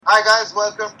Hi guys,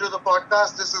 welcome to the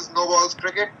podcast. This is No Balls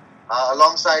Cricket.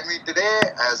 Alongside me today,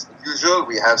 as usual,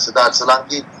 we have Siddharth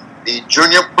Solanki, the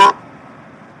junior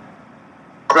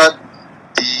pro,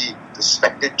 the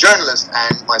respected journalist,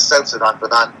 and myself, Siddharth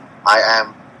Pradhan. I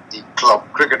am the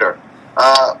club cricketer.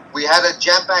 We had a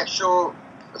jam-packed show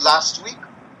last week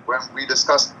when we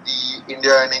discussed the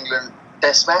India and England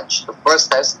test match, the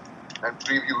first test, and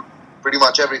previewed pretty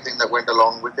much everything that went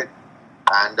along with it.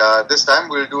 And this time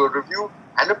we'll do a review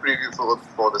and a preview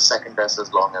for the second test,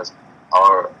 as long as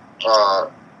our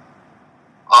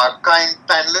kind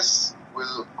panelists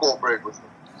will cooperate with me.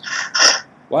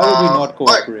 Why would we not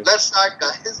cooperate? Let's start,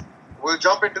 guys. We'll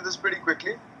jump into this pretty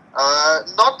quickly.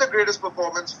 Not the greatest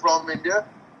performance from India.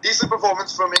 Decent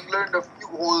performance from England. A few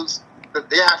holes that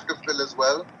they have to fill as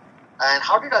well. And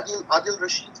how did Adil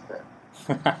Rashid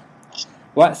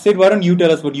fare? Sid, why don't you tell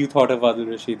us what you thought of Adil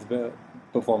Rashid's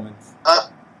performance?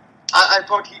 I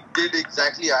thought he did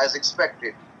exactly as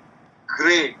expected.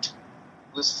 Great. It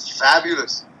was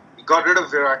fabulous. He got rid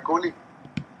of Virat Kolli.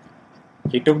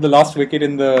 He took the last wicket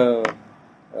in the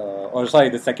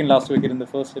second last wicket in the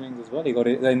first innings as well. He got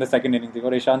in the second innings. He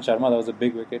got Ishant Sharma. That was a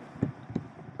big wicket.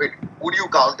 Wait, who do you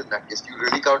count in that case? Do you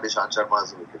really count Ishant Sharma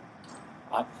as a wicket?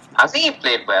 I think he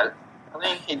played well.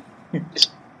 I think he's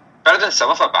better than some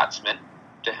of our batsmen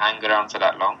to hang around for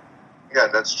that long. Yeah,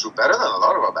 that's true. Better than a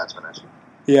lot of our batsmen, actually.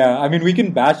 Yeah, I mean, we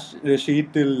can bash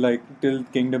Rashid till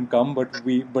kingdom come, but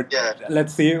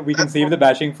let's say we can save the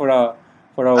bashing for our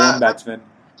own batsmen.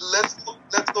 Let's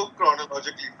go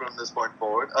chronologically from this point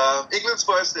forward. England's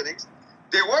first innings,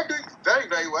 they were doing very,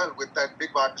 very well with that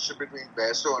big partnership between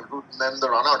Bairstow and Root, and then the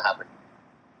run-out happened.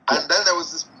 And then there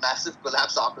was this massive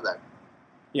collapse after that.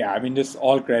 Yeah, I mean, just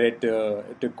all credit to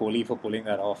Kohli for pulling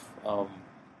that off.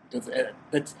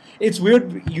 It's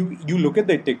weird. You look at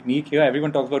the technique here.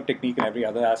 Everyone talks about technique in every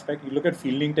other aspect. You look at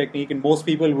fielding technique, and most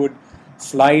people would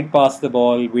slide past the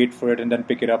ball, wait for it, and then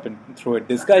pick it up and throw it.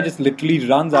 This guy just literally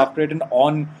runs after it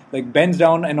and bends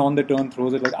down and on the turn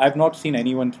throws it. Like, I've not seen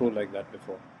anyone throw like that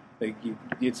before. Like,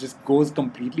 it just goes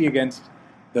completely against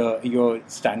your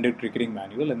standard cricketing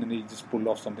manual, and then he just pulled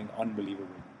off something unbelievable.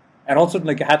 And also,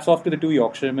 hats off to the two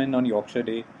Yorkshiremen on Yorkshire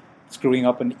Day, screwing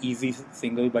up an easy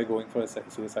single by going for a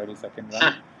suicidal second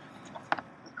run.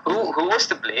 Who was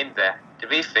to blame there? Did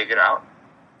we figure out?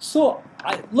 So,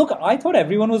 I thought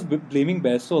everyone was blaming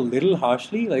Bairstow a little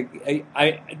harshly.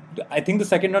 I think the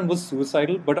second run was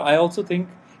suicidal, but I also think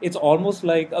it's almost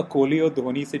like a Kohli or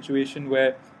Dhoni situation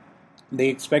where they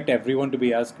expect everyone to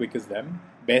be as quick as them.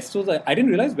 I didn't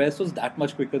realize Bairstow's that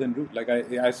much quicker than Root.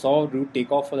 I saw Root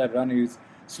take off for that run. He was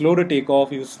slow to take off.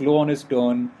 He was slow on his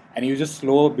turn. And he was just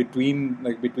slow between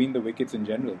the wickets in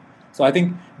general. So I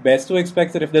think Bairstow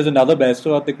expects that if there's another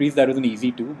Bairstow at the crease, that was an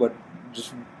easy two, but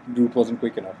just Root wasn't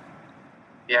quick enough.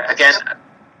 Yeah, again,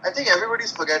 I think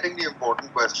everybody's forgetting the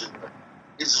important question.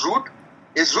 Is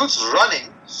Root's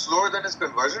running slower than his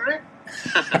conversion rate?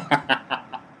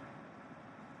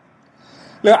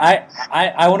 Look,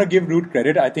 I want to give Root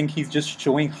credit. I think he's just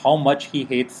showing how much he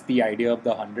hates the idea of the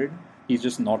 100. He's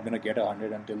just not going to get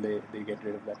 100 until they get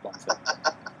rid of that concept.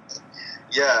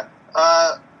 Yeah,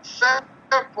 fair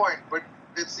point, but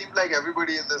it seemed like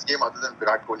everybody in this game other than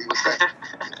Virat Kolli was trying to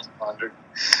get 100.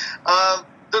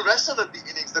 The rest of the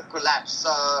innings, the collapse,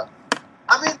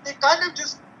 they kind of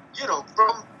just,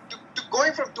 from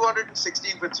going from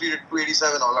 216 for 3 to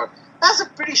 287 all out, that's a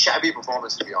pretty shabby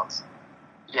performance, to be honest.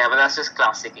 Yeah, but that's just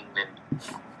classic England.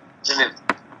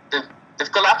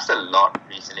 They've collapsed a lot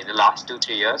recently, the last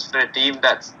 2-3 years. For a team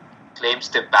that claims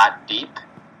to bat deep,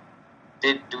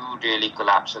 they do really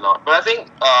collapse a lot. But I think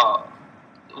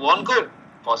one good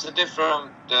positive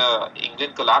from the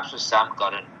England collapse was Sam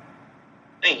Curran.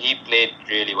 I think he played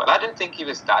really well. I didn't think he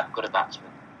was that good a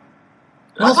batsman.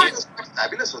 I thought he was quite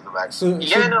fabulous with the bat.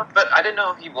 But I didn't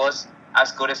know he was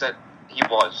as good as he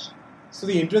was. So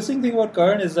the interesting thing about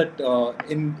Curran is that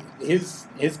in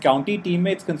his county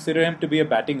teammates consider him to be a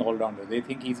batting all-rounder. They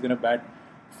think he's going to bat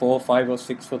 4, 5 or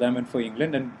 6 for them and for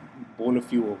England and bowl a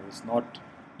few overs. Not,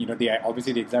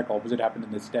 obviously the exact opposite happened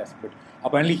in this test. But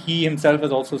apparently he himself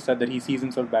has also said that he sees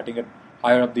himself batting at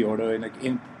higher up the order,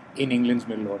 in England's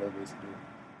middle order, basically.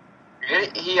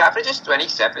 Really? He averages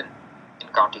 27 in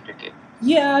county cricket.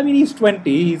 Yeah, I mean, he's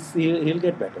 20. He'll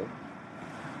get better.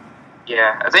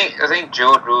 Yeah, I think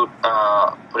Joe Root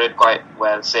put it quite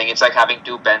well, saying it's like having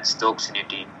two Ben Stokes in your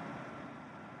team.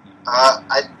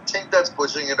 I think that's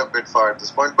pushing it a bit far at this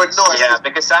point, but no. Yeah,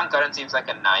 because Sam Curran seems like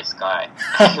a nice guy.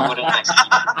 He wouldn't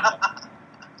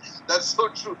That's so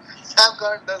true. Sam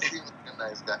Curran does seem like a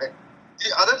nice guy.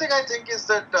 The other thing I think is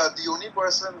that the only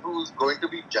person who's going to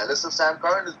be jealous of Sam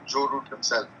Curran is Joe Root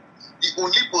himself. the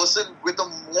only person with a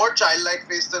more childlike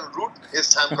face than Root is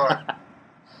Sam Curran.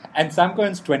 And Sam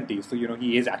Curran's 20, so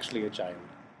he is actually a child.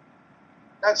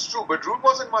 That's true, but Root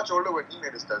wasn't much older when he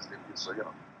made his test debut, so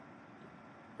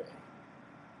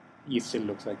He still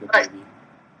looks like a Right. baby.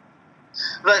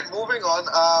 Right, moving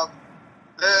on.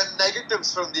 The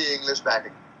negatives from the English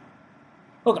batting.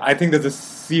 Look, I think there's a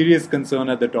serious concern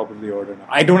at the top of the order now.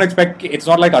 I don't expect... It's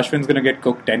not like Ashwin's going to get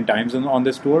cooked 10 times on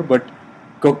this tour, but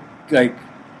Cook,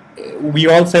 we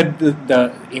all said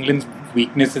the England's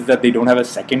weakness is that they don't have a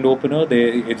second opener.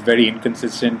 It's very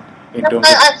inconsistent in terms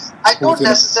of... I don't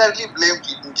necessarily blame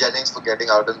Keaton Jennings for getting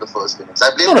out in the first innings.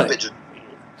 I blame the pigeon.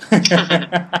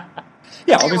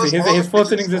 Yeah, obviously his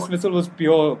first innings dismissal was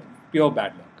pure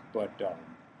bad luck. But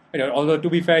although to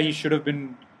be fair, he should have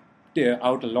been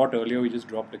out a lot earlier. We just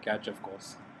dropped a catch, of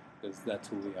course, because that's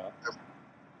who we are.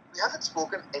 We haven't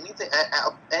spoken anything.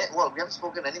 We haven't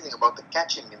spoken anything about the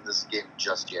catching in this game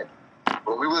just yet.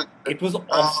 But we will. It was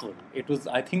awful.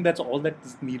 I think that's all that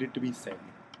needed to be said.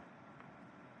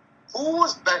 Who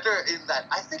was better in that?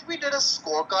 I think we did a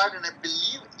scorecard, and I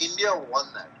believe India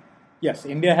won that. Yes,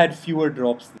 India had fewer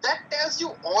drops. That tells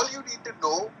you all you need to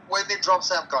know when they drop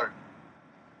Sam Curran.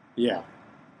 Yeah.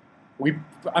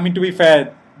 To be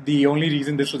fair, the only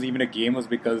reason this was even a game was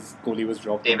because Kohli was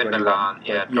dropped. David Malan,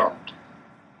 dropped.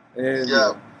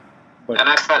 But, and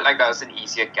I felt like that was an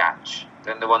easier catch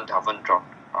than the one Dhawan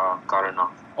dropped Curran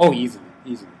off. Oh, easily.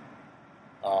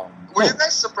 Were you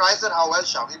guys surprised at how well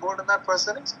Shami bowled in that first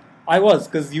innings? I was,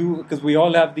 because we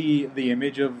all have the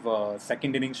image of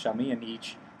second innings Shami, and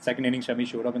each second innings Shami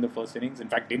showed up in the first innings. In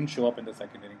fact, didn't show up in the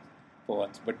second innings for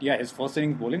once. But yeah, his first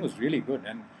innings bowling was really good,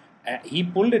 and he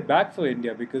pulled it back for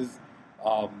India because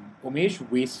Umesh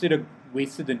wasted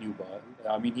the new ball.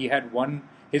 I mean, he had one.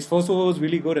 His first over was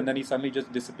really good, and then he suddenly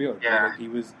just disappeared. Yeah. He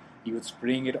was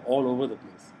spraying it all over the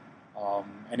place.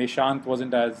 And Ishant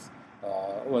wasn't as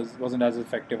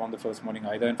effective on the first morning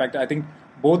either. In fact, I think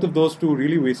both of those two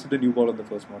really wasted the new ball on the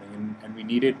first morning, and we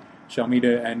needed Shami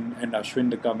and Ashwin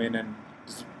to come in and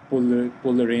just pull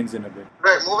the reins in a bit.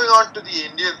 Right, moving on to the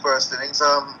Indian first innings.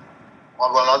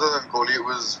 Other than Kohli, it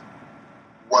was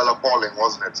appalling,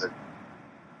 wasn't it, Sid?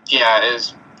 Yeah, it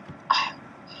is.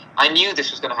 I knew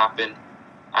this was going to happen,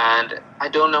 and I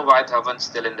don't know why Dhawan's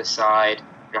still in the side.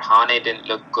 Rahane didn't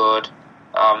look good.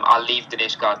 I'll leave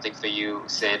Dinesh Karthik for you,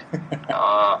 Sid.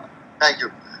 Thank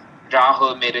you.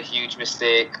 Rahul made a huge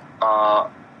mistake,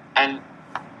 and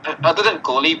other than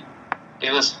Kohli,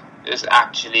 it was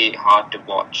actually hard to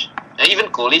watch. Now, even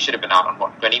Kohli should have been out on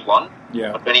 21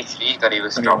 or 23 that he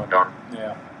was 21. dropped on.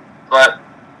 Yeah. But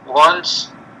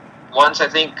once I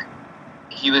think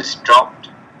he was dropped,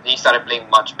 he started playing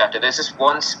much better. There's this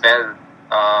one spell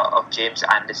of James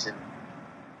Anderson,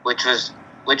 which was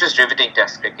riveting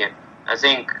Test cricket. I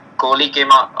think Kohli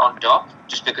came out on top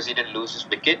just because he didn't lose his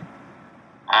wicket,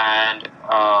 and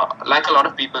like a lot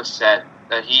of people said,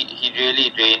 that he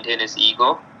really reined in his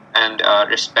ego and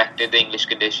respected the English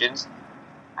conditions.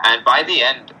 And by the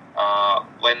end,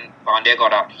 when Pandya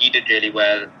got out, he did really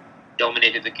well,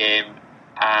 dominated the game,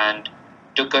 and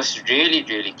took us really,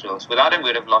 really close. Without him,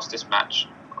 we'd have lost this match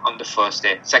on the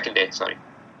second day.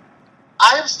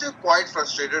 I am still quite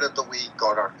frustrated at the way he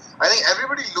got out. I think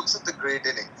everybody looks at the great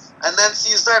inning and then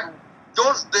sees that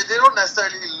they don't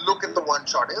necessarily look at the one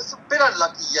shot. It's a bit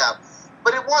unlucky, yeah,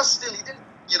 but it was still, he didn't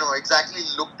exactly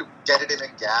look to get it in a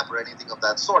gap or anything of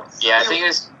that sort. Yeah, I think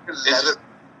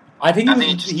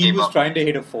he was trying to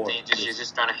hit a 4. He's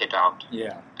just trying to hit out.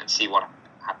 Yeah. And see what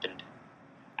happened.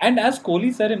 And as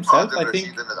Kohli said himself, I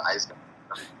think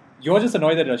you're just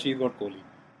annoyed that Rashid got Kohli.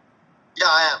 Yeah,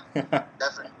 I am.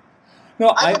 Definitely.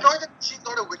 No, I'm annoyed that she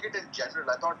got a wicket in general.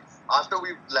 I thought after we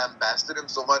lambasted him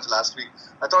so much last week,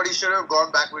 I thought he should have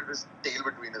gone back with his tail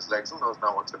between his legs. Who knows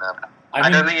now what's going to happen?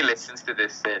 I don't think he listens to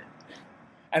this, Sid.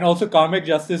 And also, karmic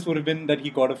justice would have been that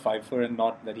he got a 5-4 and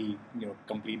not that he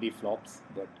completely flops.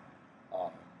 But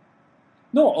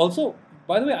no, also,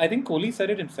 by the way, I think Kohli said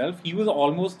it himself. He was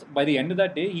almost, by the end of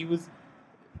that day, he was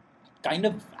kind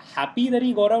of happy that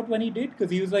he got out when he did, because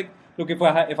he was like, look, if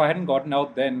I hadn't gotten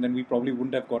out then we probably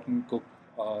wouldn't have gotten Cook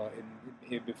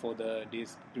before the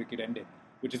day's cricket ended.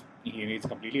 Which is, he's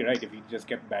completely right. If he just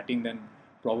kept batting, then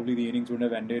probably the innings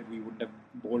wouldn't have ended. We wouldn't have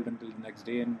bowled until the next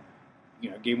day, and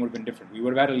game would have been different. We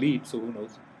would have had a lead, so who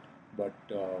knows? But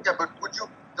yeah, but would you?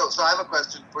 So I have a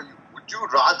question for you. Would you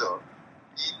rather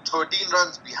be 13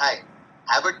 runs behind,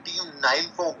 have a team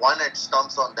 9 for 1 at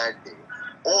stumps on that day,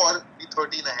 or be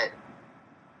 13 ahead?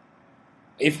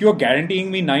 If you're guaranteeing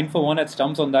me 9 for 1 at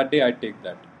stumps on that day, I'd take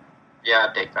that. Yeah,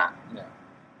 I'd take that. Yeah.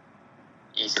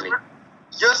 Easily.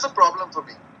 Here's the problem for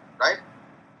me, right?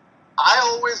 I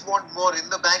always want more in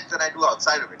the bank than I do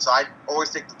outside of it. So I always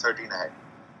take the 13 ahead.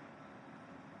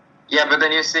 Yeah, but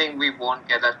then you're saying we won't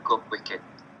get that Cook wicket.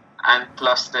 And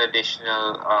plus the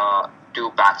additional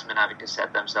 2 batsmen having to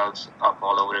set themselves up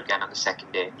all over again on the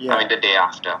second day. Yeah. I mean, the day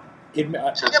after.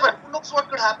 But who knows what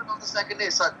could happen on the second day?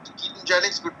 So Keaton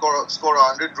Jennings could score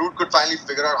 100. Root could finally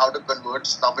figure out how to convert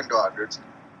stuff into hundreds.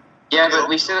 Yeah, but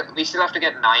we still have to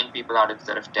get 9 people out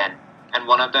instead of 10. And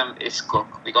one of them is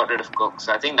Cook. We got rid of Cook.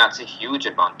 So I think that's a huge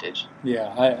advantage.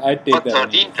 Yeah, I'd take For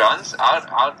that. 13 runs,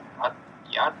 I'd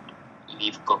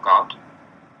leave Cook out.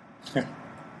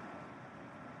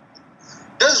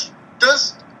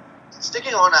 Does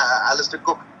sticking on Alistair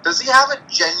Cook, does he have a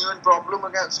genuine problem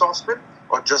against off spin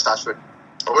or just Ashwin?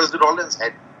 Or is it all in his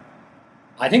head?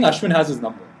 I think Ashwin has his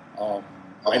number.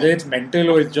 Whether it's mental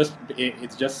or it's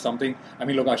just something. I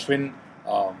mean, look, Ashwin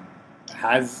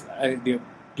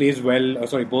plays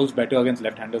well. Bowls better against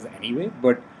left-handers anyway.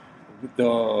 But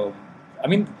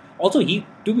also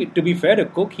to be fair to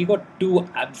Cook, he got 2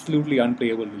 absolutely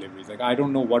unplayable deliveries. Like I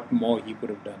don't know what more he could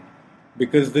have done,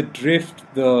 because the drift,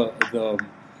 the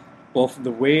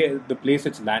way the place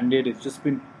it's landed, it's just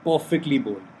been perfectly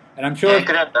bowled. And I'm sure he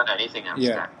could have done anything else.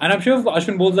 Yeah, and I'm sure if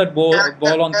Ashwin bowls that ball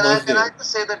on Thursday. Can I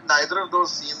just say that neither of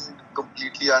those seemed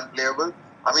completely unplayable?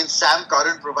 I mean, Sam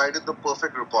Curran provided the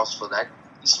perfect riposte for that.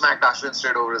 He smacked Ashwin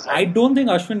straight over his head. I don't think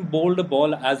Ashwin bowled a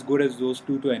ball as good as those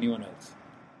 2 to anyone else.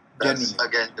 That's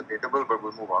Genuinely. again debatable, but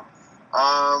we'll move on.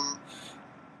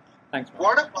 Thanks, man.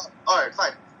 Alright,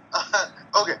 fine.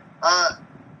 Okay.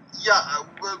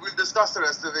 We'll discuss the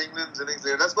rest of England's innings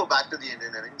later. Let's go back to the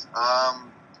Indian innings.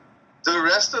 The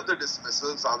rest of the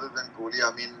dismissals, other than Kohli,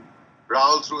 I mean,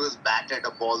 Rahul threw his bat at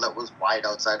a ball that was wide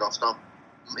outside off stump.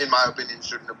 In my opinion,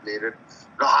 shouldn't have played it.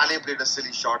 Rahane played a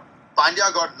silly shot.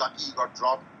 Pandya got lucky, he got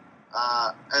dropped,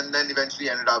 and then eventually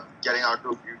ended up getting out to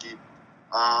a beauty.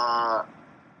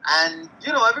 And,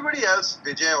 everybody else,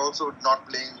 Vijay also not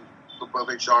playing the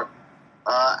perfect shot.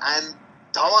 And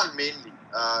Dhawan mainly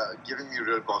giving me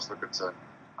real cause for concern.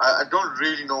 I don't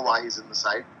really know why he's in the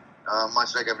side.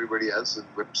 Much like everybody else,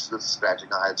 we're still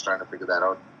scratching our heads trying to figure that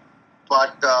out.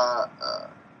 But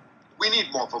we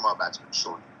need more from our batsmen,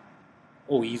 surely.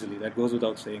 Oh, easily. That goes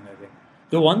without saying, I think.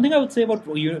 The one thing I would say about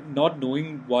you not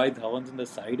knowing why Dhawan's in the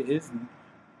side is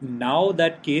now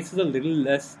that case is a little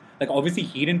less. Like, obviously,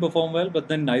 he didn't perform well, but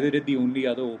then neither did the only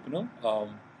other opener.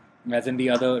 As in the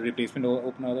other replacement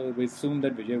opener, we assumed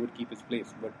that Vijay would keep his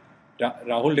place. But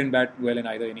Rahul didn't bat well in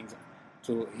either innings.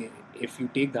 So if you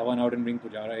take Dhawan out and bring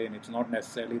Pujara in, it's not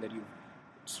necessarily that you've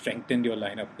strengthened your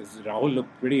lineup, because Rahul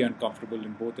looked pretty uncomfortable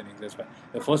in both innings.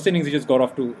 The first innings he just got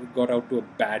out to a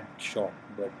bad shot,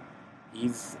 but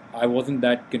I wasn't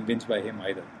that convinced by him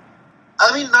either.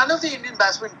 I mean, none of the Indian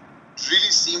batsmen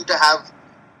really seem to have.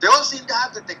 They all seem to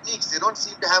have the techniques. They don't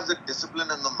seem to have the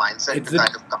discipline and the mindset to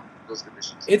kind of come to those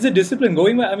conditions. It's a discipline.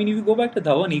 If you go back to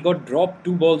Dhawan, he got dropped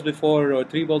 2 balls before or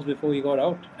 3 balls before he got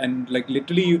out. And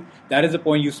literally, that is the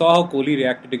point. You saw how Kohli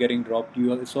reacted to getting dropped.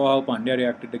 You saw how Pandya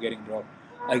reacted to getting dropped.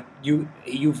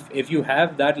 If you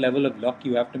have that level of luck,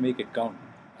 you have to make it count.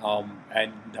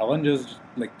 And Dhawan just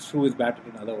threw his bat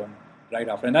at another one right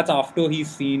after. And that's after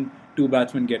he's seen 2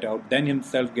 batsmen get out, then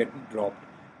himself get dropped.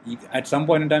 At some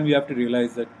point in time, you have to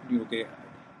realize that,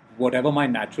 whatever my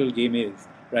natural game is,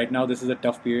 right now this is a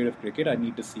tough period of cricket, I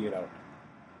need to see it out.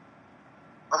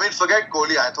 I mean, forget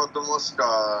Kohli. I thought the most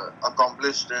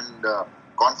accomplished and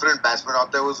confident batsman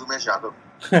out there was Umesh Yadav.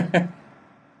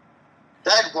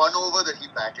 That one over that he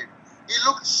batted, he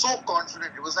looked so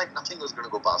confident. It was like nothing was going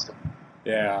to go past him.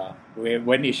 Yeah.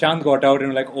 When Ishant got out,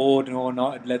 and oh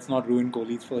no, let's not ruin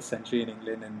Kohli's first century in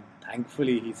England, and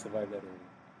thankfully he survived that over.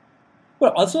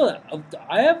 But also,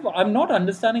 I'm not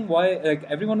understanding why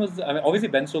everyone was. Obviously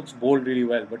Ben Stokes bowled really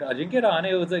well, but Ajinkya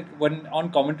Rahane was when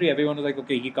on commentary everyone was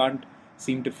okay, he can't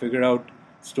seem to figure out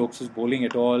Stokes' bowling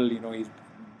at all. He's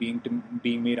being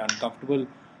made uncomfortable.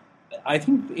 I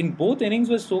think in both innings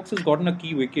where Stokes has gotten a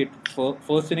key wicket,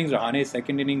 first innings Rahane,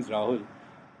 second innings Rahul,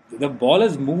 the ball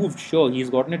has moved. Sure, he's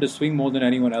gotten it to swing more than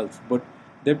anyone else, but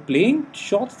they're playing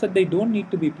shots that they don't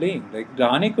need to be playing.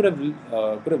 Rahane could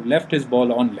have left his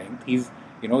ball on length.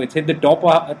 It's hit the top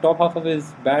half of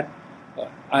his bat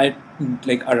at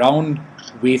around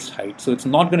waist height, so it's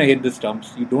not going to hit the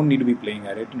stumps. You don't need to be playing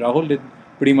at it. Rahul did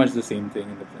pretty much the same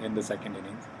thing in the second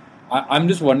innings. I'm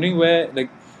just wondering where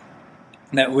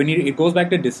when it goes back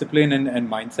to discipline and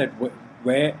mindset,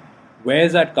 where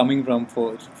is that coming from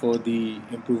for the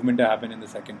improvement to happen in the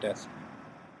second test?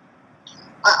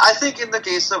 I think in the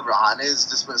case of Rahane's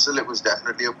dismissal, it was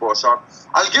definitely a poor shot.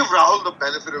 I'll give Rahul the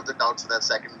benefit of the doubt for that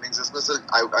second innings dismissal.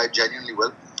 I genuinely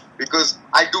will. because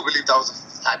I do believe that was a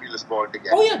fabulous ball to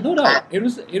get. Oh yeah, no doubt. It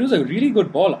was a really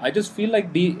good ball. I just feel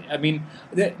like the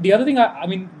other thing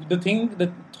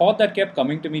the thought that kept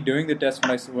coming to me during the test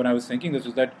when I was thinking this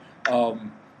was that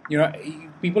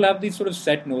people have these sort of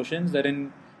set notions that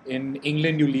in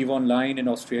England you leave on line, in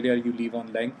Australia you leave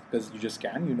on length because you just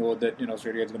can. You know that in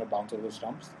Australia it's going to bounce over the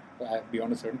stumps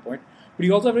beyond a certain point. But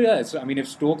you also realize, I mean, if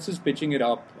Stokes is pitching it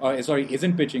up,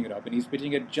 isn't pitching it up, and he's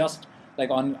pitching it just like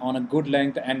on a good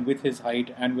length and with his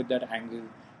height and with that angle,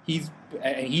 he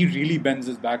really bends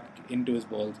his back into his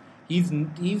balls. He's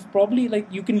probably like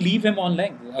you can leave him on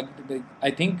length.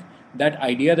 I think that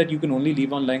idea that you can only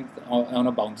leave on length on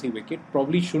a bouncy wicket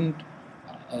probably shouldn't.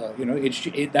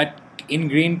 That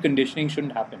ingrained conditioning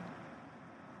shouldn't happen.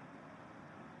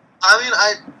 I mean,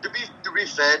 to be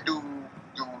fair to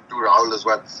Rahul as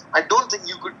well, I don't think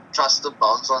you could trust the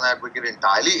bounce on that wicket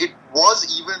entirely. It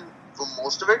was even for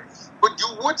most of it, but you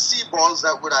would see balls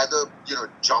that would either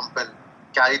jump and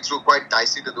carry through quite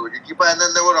dicey to the wicketkeeper, and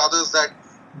then there were others that,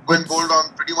 when bowled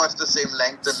on pretty much the same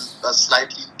length and a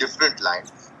slightly different line,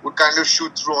 would kind of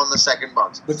shoot through on the second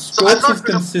bounce. But Stokes is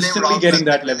consistently getting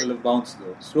that level of bounce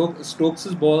though. Stokes'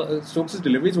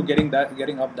 deliveries were getting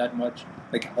up that much,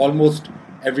 like almost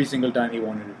every single time he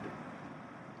wanted it to.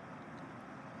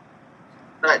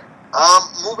 Right.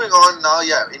 Moving on now,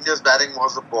 India's batting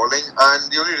was the bowling,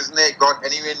 and the only reason they got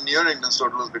anywhere near England's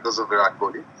total was because of Virat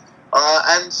Kolli.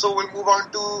 And so we'll move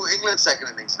on to England's second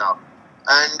innings now.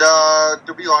 And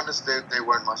to be honest, they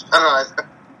weren't much better either.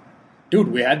 Dude,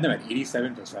 we had them at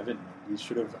 87 for 7. We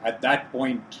should have, at that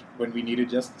point, when we needed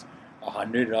just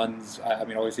 100 runs, I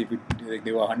mean, obviously,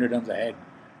 they were 100 runs ahead.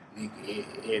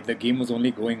 The game was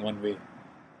only going one way.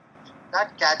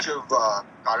 That catch of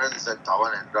Curran's that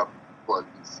Dhawan ended up,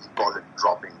 call it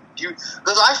dropping.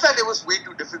 Because I felt it was way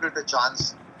too difficult a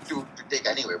chance to take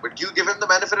anyway. But do you give him the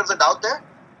benefit of the doubt there?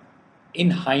 In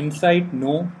hindsight,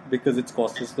 no, because it's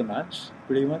cost us the match,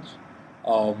 pretty much.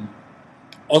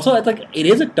 Also, it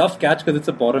is a tough catch because it's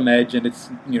a bottom edge and it's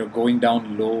going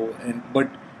down low. But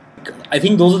I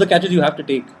think those are the catches you have to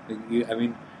take.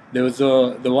 There was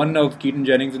the one of Keaton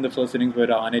Jennings in the first innings where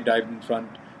Rahane dived in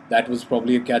front. That was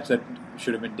probably a catch that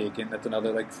should have been taken. That's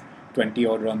another 20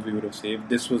 odd runs we would have saved.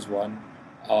 This was one.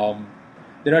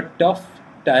 There are tough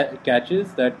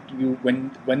catches that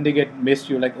when they get missed,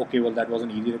 you're like, okay, well that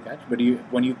wasn't easy to catch. But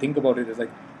when you think about it, it's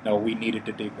like, no, we needed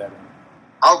to take that one.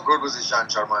 How good was Ishant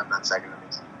Sharma in that second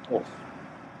innings? Oh,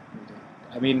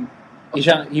 I mean,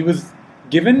 Ishant, he was,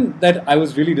 given that I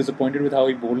was really disappointed with how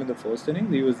he bowled in the first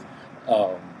innings. He was,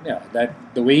 that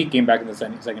the way he came back in the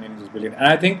second innings was brilliant. And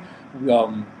I think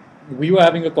we were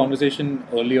having a conversation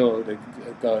earlier,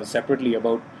 separately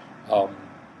about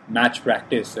match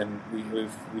practice, and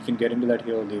we can get into that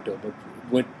here later.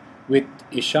 But with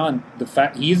Ishant, the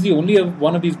fact he's the only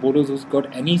one of these bowlers who's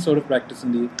got any sort of practice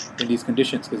in these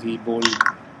conditions, because he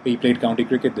played county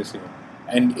cricket this year,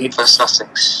 and for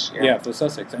Sussex. Yeah, for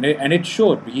Sussex, and it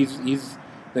showed. He's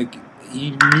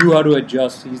he knew how to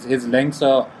adjust. His lengths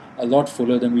are a lot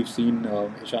fuller than we've seen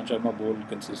Ishant Sharma bowl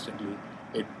consistently.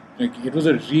 It was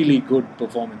a really good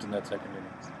performance in that second innings.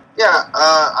 Yeah,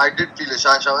 I did feel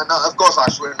Ishant Sharma. Now, of course,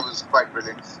 Ashwin was quite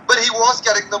brilliant. But he was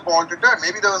getting the ball to turn.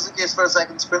 Maybe there was a case for a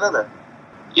second spinner there.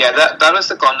 Yeah, that was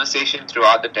the conversation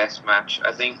throughout the test match.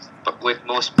 I think with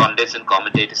most pundits and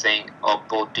commentators saying,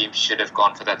 both teams should have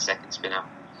gone for that second spinner.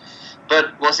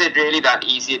 But was it really that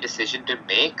easy a decision to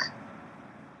make?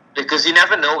 Because you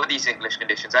never know with these English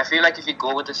conditions. I feel like if you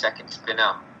go with the second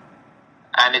spinner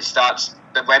and it starts,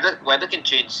 the weather can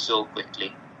change so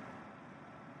quickly.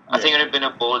 I think it would have been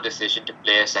a bold decision to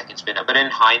play a second spinner, but in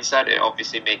hindsight, it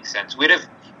obviously makes sense. We'd have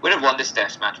won this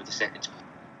test match with a second spinner.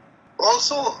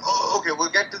 Also, okay, we'll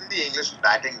get to the English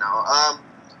batting now.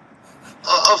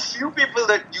 A few people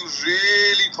that you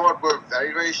really thought were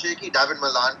very, very shaky. David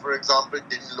Malan, for example,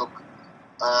 didn't look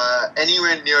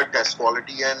anywhere near test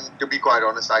quality, and to be quite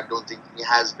honest, I don't think he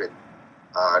has been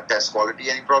test quality,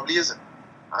 and he probably isn't.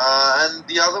 And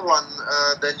the other one,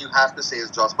 then you have to say,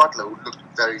 is Joss Butler, who looked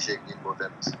very shaky in both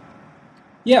ends.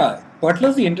 Yeah,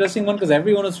 Butler's the interesting one because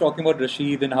everyone is talking about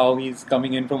Rashid and how he's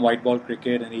coming in from white ball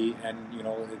cricket and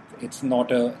it's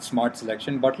not a smart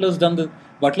selection. Butler's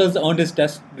earned his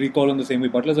test recall on the same way.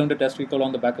 Butler's earned a test recall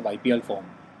on the back of IPL form,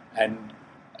 and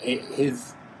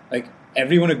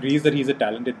everyone agrees that he's a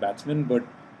talented batsman, but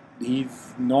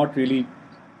he's not really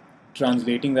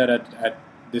translating that at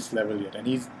this level yet, and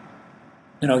he's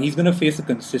going to face a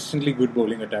consistently good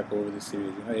bowling attack over this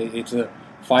series. It's a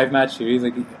 5-match series.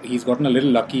 He's gotten a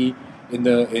little lucky in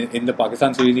the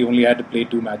Pakistan series. He only had to play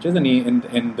 2 matches, and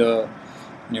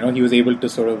he was able to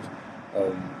sort of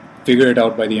figure it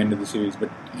out by the end of the series. But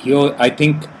here, I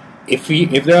think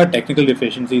if there are technical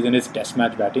deficiencies in his test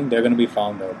match batting, they're going to be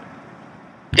found out.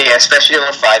 Yeah, especially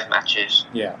over 5 matches.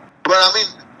 Yeah. But I mean,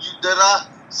 there are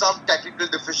some technical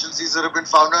deficiencies that have been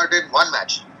found out in one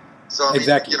match. So I mean,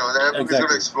 Exactly. everybody's going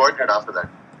to exploit it after that.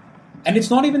 And it's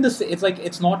not even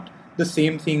it's not the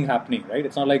same thing happening, right?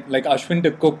 It's not like Ashwin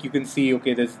to Cook. You can see,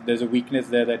 okay, there's a weakness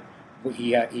there that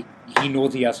he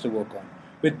knows he has to work on.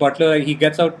 With Butler, he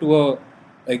gets out to a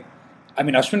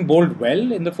Ashwin bowled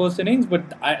well in the first innings, but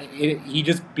he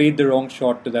just played the wrong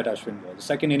shot to that Ashwin ball. The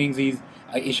second innings,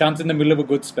 Ishant's in the middle of a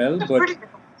good spell, but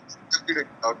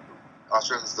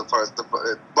Ashwin's the first.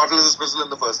 Butler's dismissal in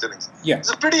the first innings. Yeah,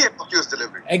 it's a pretty innocuous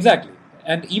delivery. Exactly,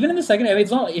 and even in the second,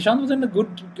 it's not. Ishant was in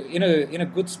a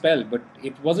good spell, but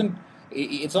it wasn't.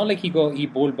 It's not like he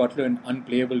bowled Butler an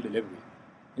unplayable delivery.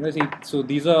 So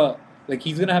these are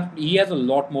he has a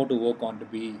lot more to work on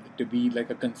to be like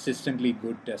a consistently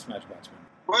good Test match batsman.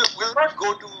 We'll not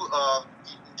go to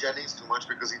Jennings too much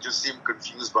because he just seemed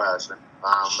confused by Ashwin,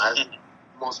 as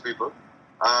most people.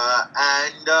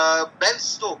 And Ben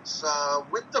Stokes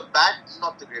with the bat,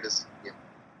 not the greatest game.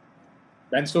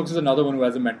 Ben Stokes is another one who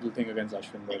has a mental thing against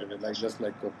Ashwin, by the way, just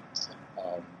like Cook.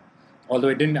 Although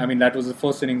it didn't. I mean, that was the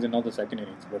first innings and not the second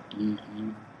innings, but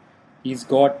he's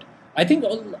got. I think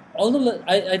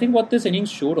I think what this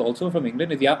innings showed also from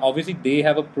England is, obviously they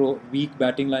have a weak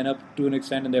batting lineup to an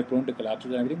extent and they're prone to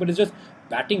collapses and everything, but it's just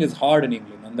batting is hard in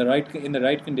England. In the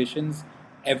right conditions,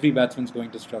 every batsman's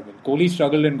going to struggle. Kohli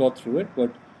struggled and got through it,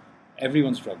 but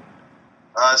everyone struggled.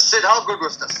 Sid, how good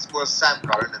was Sam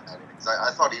Curran in that innings?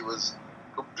 I thought he was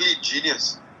complete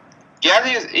genius. Yeah,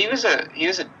 he was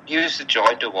a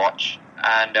joy to watch,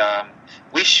 and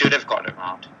we should have got him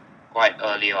out quite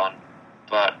early on.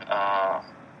 But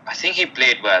I think he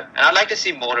played well, and I'd like to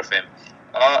see more of him.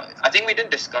 I think we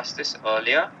didn't discuss this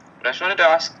earlier, but I just wanted to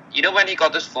ask, when he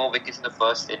got those 4 wickets in the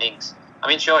first innings, I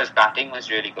mean, sure, his batting was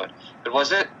really good, but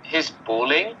was it his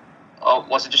bowling, or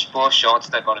was it just poor shots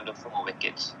that got into 4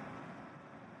 wickets?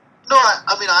 No,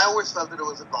 I mean, I always felt that it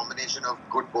was a combination of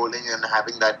good bowling and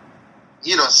having that, a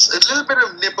little bit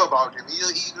of nip about him.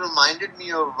 He reminded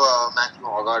me of Matthew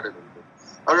Hoggard a little bit.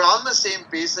 Around the same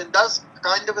pace and does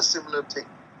kind of a similar thing.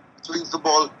 Swings the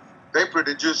ball very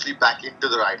prodigiously back into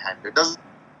the right hand. It doesn't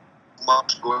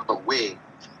much going away,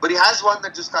 but he has one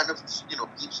that just kind of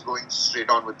keeps going straight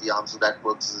on with the arm, so that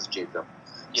works as his chaser.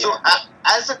 Yeah. So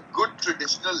as a good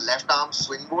traditional left arm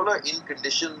swing bowler in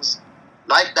conditions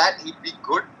like that, he'd be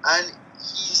good, and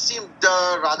he seemed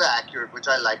rather accurate, which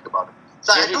I liked about him.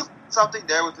 So I do something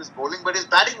there with his bowling, but his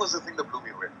batting was the thing that blew me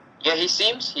away. Yeah, he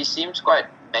seems quite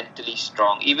mentally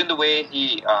strong. Even the way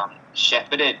he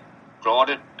shepherded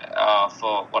Broad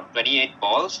for 28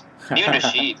 balls. And even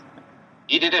Rashid,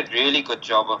 he did a really good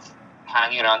job of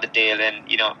hanging around the tail and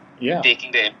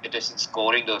taking the impetus and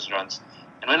scoring those runs.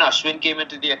 And when Ashwin came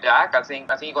into the attack, I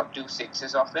think he got 2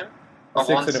 sixes off him, or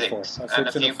 1 6, and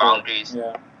a few boundaries.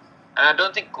 Yeah. And I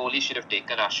don't think Kohli should have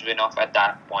taken Ashwin off at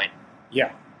that point.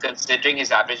 Yeah. Considering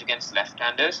his average against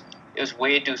left-handers, it was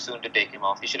way too soon to take him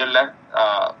off. He should have let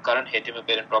Curran hit him a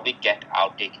bit and probably get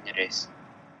out taking a race.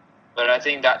 But I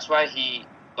think that's why he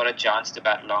got a chance to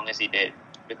bat long as he did,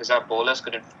 because our bowlers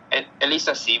couldn't, at least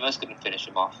our seamers couldn't finish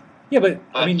him off. Yeah, but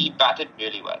I mean, he batted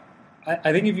really well.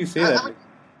 I think if you say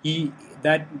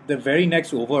that, the very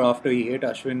next over after he hit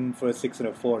Ashwin for a 6 and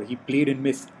a 4, he played and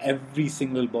missed every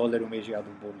single ball that Umesh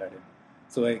Yadav bowled at him.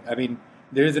 So I mean,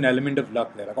 there is an element of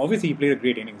luck there. Like, obviously, he played a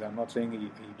great innings. I'm not saying he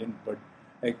didn't, but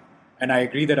and I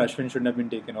agree that Ashwin shouldn't have been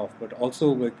taken off. But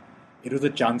also, it was a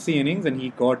chancy innings, and he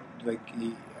got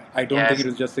I don't think it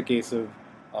was just a case of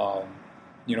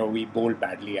we bowled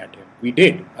badly at him. We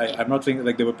did. I'm not saying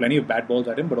there were plenty of bad balls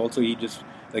at him, but also he just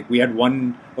we had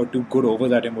 1 or 2 good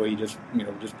overs at him where he just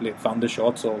found the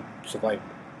shots or survived.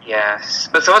 Yes,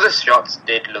 but some of the shots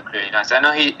did look really nice. I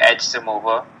know he edged him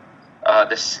over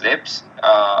the slips,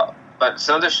 but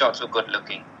some of the shots were good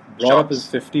looking. Brought up his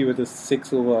 50 with a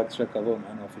 6 over extra cover,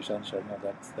 man, of Ishant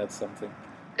Sharma. That's something.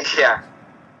 Yeah.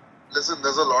 Listen,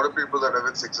 there's a lot of people that have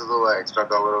 6s over extra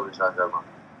cover of Ishant Sharma.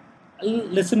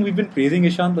 Listen, we've been praising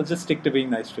Ishant. Let's just stick to being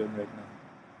nice to him right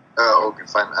now. Okay,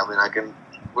 fine. I mean,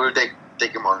 we'll take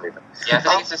him on later. Yeah, I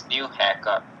think it's his new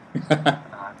haircut.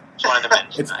 Just wanted to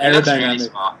mention it's that. aerodynamic. It looks really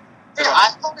smart. Yeah,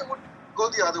 I thought it would go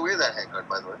the other way, that haircut,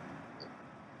 by the way.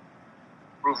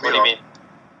 What do you mean?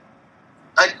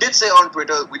 We did say on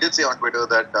Twitter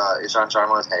that Ishant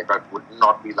Sharma's haircut would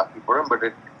not be lucky for him, but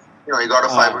he got a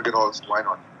 5-wicket haul, so why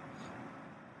not?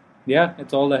 Yeah,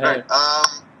 it's all the hair.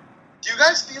 Right. Do you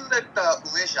guys feel that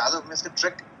Umesh Yadav missed a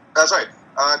trick?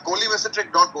 Kohli missed a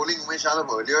trick not bowling Umesh Yadav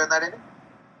earlier in that inning?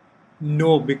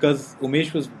 No, because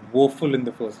Umesh was woeful in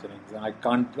the first innings, and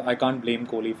I can't blame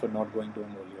Kohli for not going to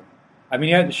him earlier. I mean,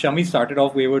 yeah, Shami started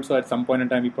off wayward, so at some point in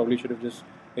time he probably should have just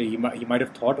he might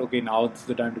have thought, okay, now it's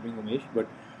the time to bring Umesh, but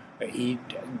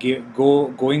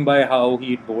going by how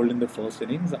he bowled in the first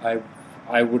innings,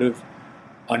 I would have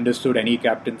understood any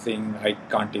captain saying I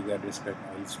can't take that risk right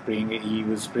now. He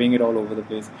was spraying it all over the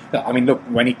place. I mean, look,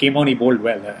 when he came on, he bowled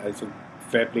well, so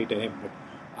fair play to him, but.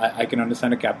 I can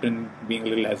understand a captain being a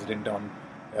little hesitant on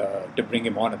to bring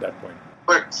him on at that point.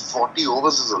 But 40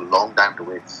 overs is a long time to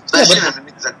wait.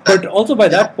 But also by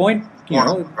that point,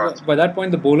 by that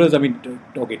point the bowlers, I mean,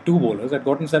 two bowlers had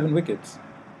gotten 7 wickets.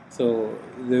 So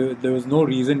there was no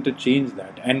reason to change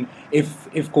that. And if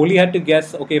Kohli had to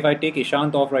guess, okay, if I take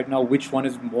Ishant off right now, which one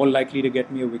is more likely to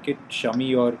get me a wicket,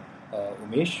 Shami or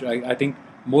Umesh? I think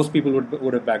most people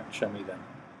would have backed Shami then.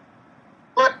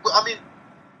 But, I mean,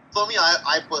 for me,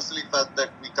 I personally felt that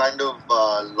we kind of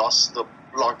lost the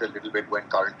plot a little bit when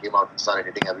Curran came out and started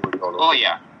hitting everybody all over. Oh,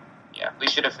 yeah. Yeah, we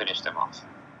should have finished them off.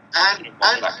 And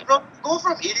go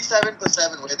from 87 for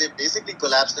 7, where they basically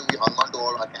collapsed and we hung on to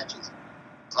all our catches,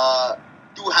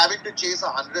 to having to chase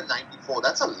 194.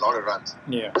 That's a lot of runs.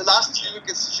 Yeah. The last 3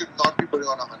 wickets should not be putting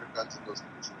on 100 runs in those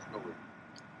conditions. No way.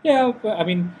 Yeah, I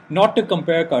mean, not to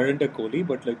compare Curran to Kohli,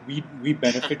 but like we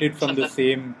benefited from the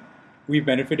same. We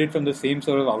benefited from the same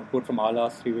sort of output from our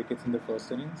last 3 wickets in the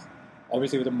first innings.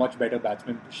 Obviously, with a much better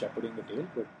batsman shepherding the tail,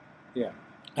 but yeah,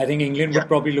 I think England would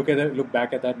probably look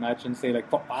back at that match and say, like,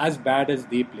 for as bad as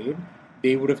they played,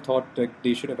 they would have thought that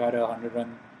they should have had a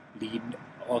 100-run lead,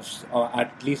 or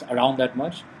at least around that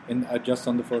much, in just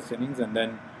on the first innings, and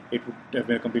then it would have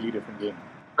been a completely different game.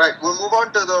 Right, we'll move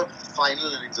on to the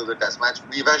final innings of the Test match.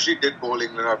 We eventually did bowl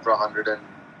England up for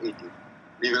 180,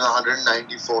 leaving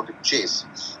 194 to chase.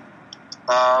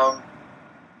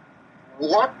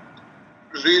 What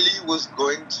really was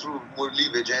going through Murli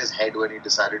Vijay's head when he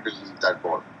decided to leave that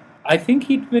ball? I think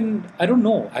I don't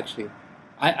know, actually.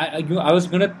 I was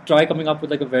going to try coming up with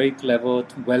like a very clever,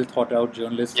 well thought out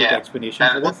journalistic explanation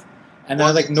for this. And I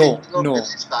was like, no.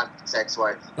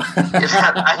 Ex-wife.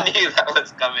 I knew that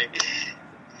was coming.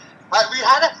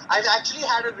 I actually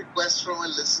had a request from a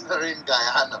listener in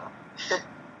Guyana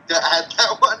to add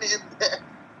that one in there.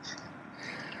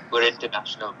 We're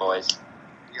international, boys.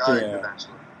 Yeah,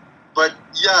 international. But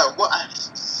yeah,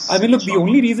 I mean, look, the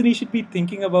only reason he should be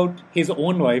thinking about his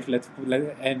own wife,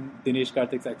 and Dinesh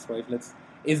Karthik's ex-wife,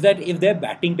 is that if they're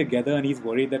batting together and he's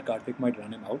worried that Karthik might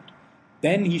run him out,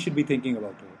 then he should be thinking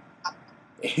about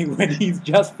her. When he's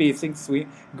just facing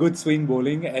good swing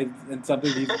bowling and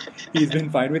something he's been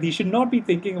fine with, he should not be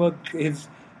thinking about his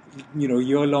years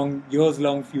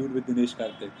long feud with Dinesh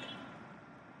Karthik.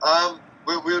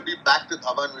 We'll be back to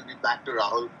Dhawan, we'll be back to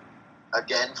Rahul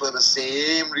again for the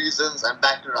same reasons, and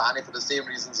back to Rahane for the same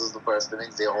reasons as the first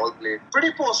innings. They all played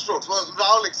pretty poor strokes. Well,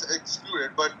 Rahul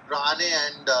excluded, but Rahane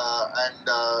and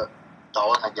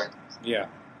Dhawan again. Yeah.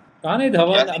 Rahane,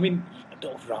 Dhawan, I mean,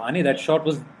 Rahane, that shot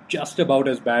was just about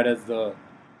as bad as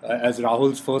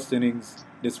Rahul's first innings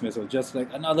dismissal. Just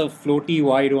like another floaty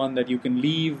wide one that you can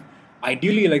leave.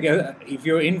 Ideally, like if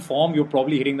you're in form, you're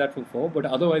probably hitting that for 4, but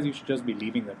otherwise you should just be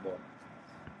leaving that ball.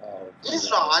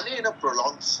 Is Rahane in a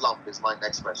prolonged slump is my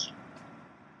next question.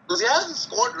 Because he hasn't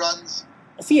scored runs.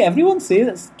 See, everyone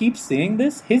keeps saying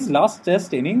this. His last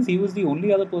Test innings, he was the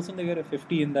only other person to get a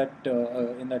 50 in that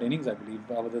innings, I believe,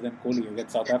 other than Kohli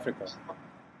against South Africa.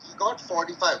 He got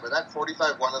 45, but that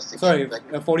 45 won a 60. Sorry,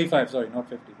 45, not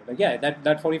 50. But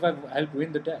that 45 helped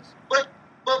win the Test. But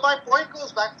my point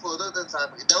goes back further than South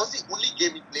Africa. That was the only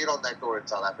game he played on that tour in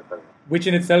South Africa. Which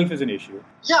in itself is an issue.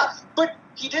 Yeah, but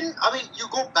he didn't, I mean, you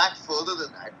go back further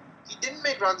than that. He didn't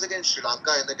make runs against Sri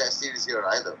Lanka in the Test series here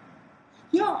either.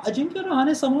 Yeah, Ajinkya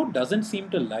Rahane somehow doesn't seem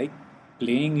to like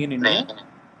playing in India.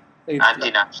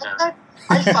 Anti-national.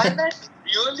 I find that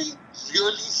really,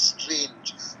 really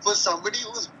strange for somebody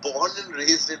who's born and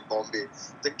raised in Bombay,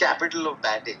 the capital of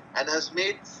batting, and has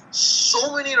made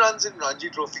so many runs in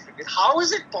Ranji Trophy cricket. How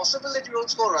is it possible that you don't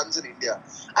score runs in India?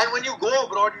 And when you go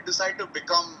abroad, you decide to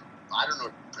become, I don't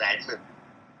know, Bradman.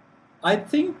 I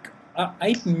think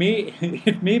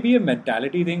it may be a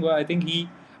mentality thing where I think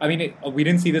we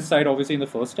didn't see this side obviously in the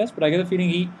first Test, but I get the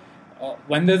feeling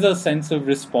when there's a sense of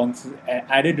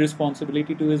added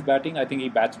responsibility to his batting, I think he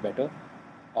bats better.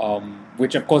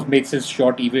 Which of course makes his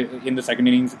shot even in the second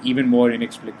innings even more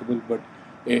inexplicable. But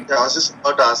I was just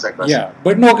about to ask that question. Yeah,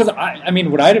 but no, because I mean,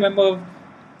 what I remember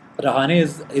Rahane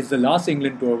is the last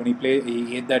England tour when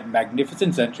he hit that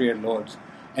magnificent century at Lords,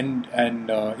 and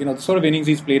the sort of innings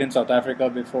he's played in South Africa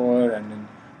before and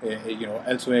in,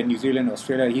 elsewhere in New Zealand,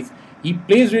 Australia. He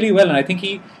plays really well, and I think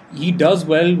he does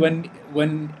well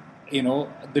when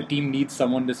the team needs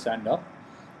someone to stand up,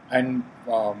 and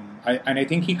I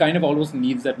think he kind of almost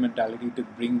needs that mentality to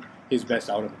bring his best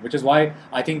out of him, which is why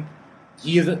I think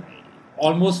he is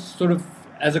almost sort of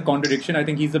as a contradiction. I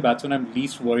think he's the batsman I'm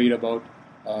least worried about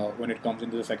when it comes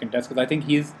into the second test, because I think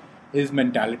his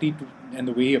mentality and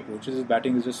the way he approaches his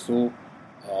batting is just so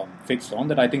fixed on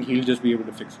that I think he'll just be able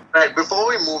to fix it. Right, before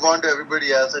we move on to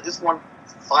everybody else, I just want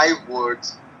 5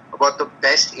 words about the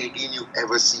best 18 you've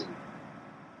ever seen.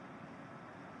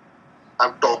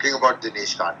 I'm talking about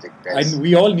Dinesh Karthik. And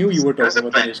we all knew you were talking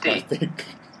about There's Dinesh a plenty. Karthik.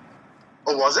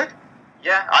 Oh, was it?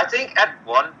 Yeah, I think at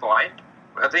one point,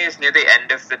 I think it's near the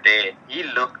end of the day, he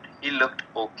looked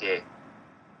okay.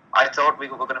 I thought we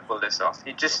were going to pull this off.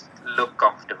 He just looked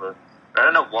comfortable. I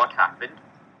don't know what happened.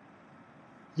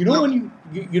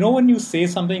 When you say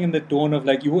something in the tone of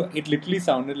like it literally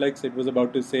sounded like Sid was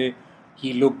about to say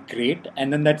he looked great,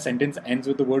 and then that sentence ends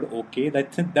with the word okay.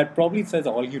 That probably says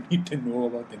all you need to know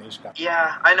about Dinesh Karthik.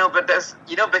 Yeah, I know, but there's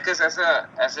because as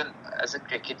a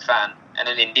cricket fan and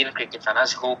an Indian cricket fan, I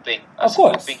was hoping he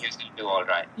was going to do all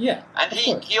right. Yeah, and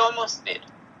he almost did.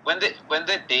 When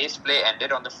the day's play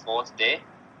ended on the 4th day,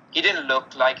 he didn't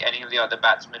look like any of the other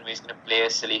batsmen where he's going to play a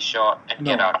silly shot and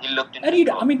get out. He looked in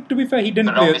control. I mean, to be fair, he didn't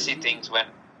but play. Obviously, things went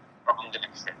wrong the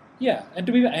next day. Yeah, and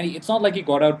to be fair, it's not like he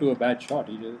got out to a bad shot.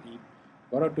 He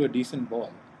got out to a decent ball.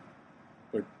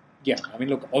 But yeah, I mean,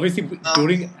 look, obviously,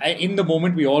 in the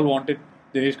moment, we all wanted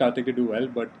Dinesh Karthik to do well,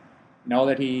 but now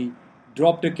that he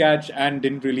dropped a catch and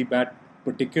didn't really bat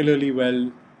particularly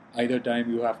well either time,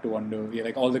 you have to wonder. Yeah,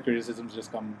 like all the criticisms just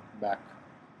come back.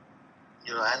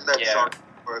 And that shot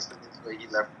first innings where he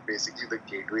left basically the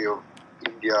gateway of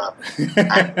India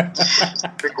and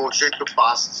the ocean to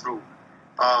pass through.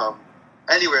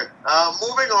 Anyway,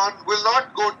 moving on, we'll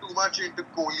not go too much into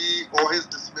Kohli or his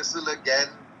dismissal again.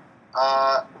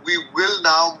 We will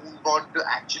now move on to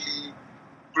actually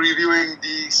previewing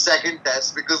the second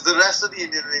test, because the rest of the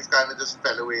Indian innings kind of just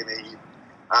fell away in a heap,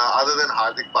 other than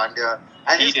Hardik Pandya.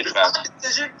 And his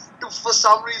decision to, for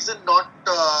some reason, not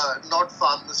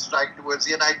farm the strike towards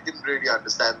the end, I didn't really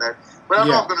understand that. But I'm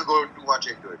not going to go too much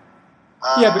into it.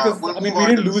 Because we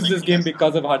didn't lose this game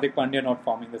because of Hardik Pandya not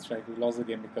farming the strike. We lost the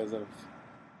game because of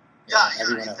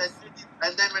everyone else.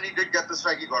 And then when he did get the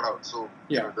strike, he got out. So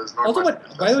there's not also,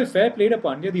 much. by the way, fair play to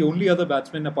Pandya, the only other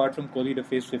batsman apart from Kohli to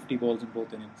face 50 balls in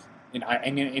both innings. In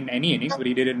any innings, but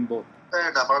he did it in both. Fair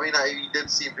enough. I mean, he did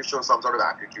seem to show some sort of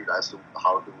attitude as to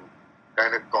how to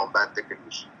kind of combat the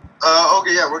condition.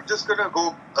 We're just gonna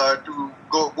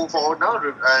move forward now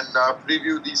and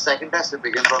preview the second test. It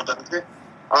begins on Thursday.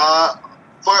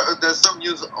 There's some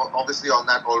news obviously on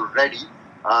that already.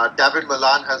 David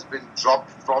Malan has been dropped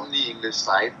from the English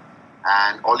side,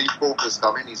 and Ollie Pope is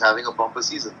coming. He's having a bumper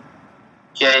season.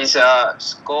 Yeah, he's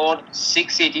scored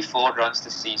 684 runs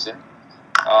this season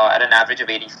at an average of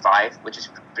 85, which is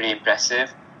pretty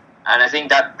impressive. And I think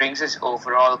that brings his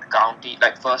overall county,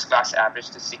 first class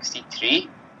average to 63,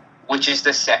 which is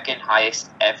the second highest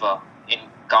ever in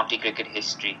county cricket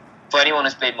history for anyone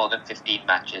who's played more than 15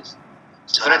 matches.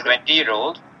 So for a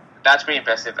 20-year-old, that's pretty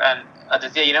impressive. And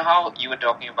Aditya, you know how you were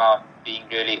talking about being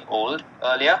really old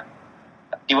earlier?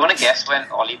 Do you want to guess when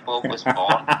Ollie Pope was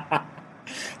born?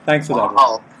 Thanks for that.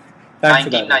 Wow.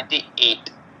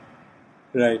 1998.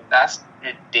 Right. That's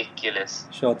ridiculous.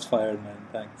 Shots fired, man.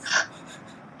 Thanks.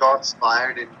 Shots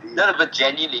fired indeed. No, but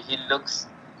genuinely, he looks...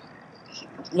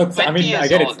 Look, I mean, I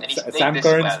get it. Sam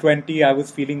Curran's 20. I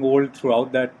was feeling old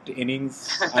throughout that innings.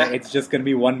 It's just going to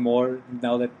be one more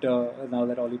now that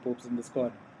Ollie Pope's in the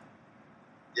squad.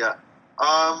 Yeah.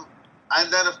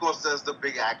 And then, of course, there's the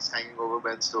big axe hanging over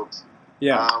Ben Stokes.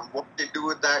 Yeah. What they do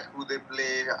with that, who they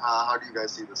play, how do you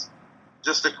guys see this?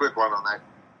 Just a quick one on that.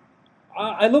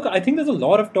 I think there's a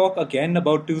lot of talk again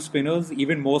about two spinners,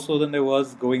 even more so than there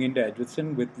was going into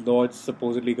Edgbaston, with Lord's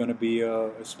supposedly going to be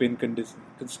a spin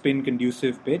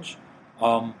conducive pitch.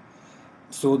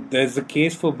 So there's a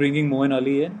case for bringing Moeen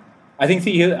Ali in. I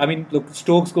think,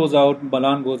 Stokes goes out,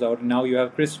 Malan goes out, and now you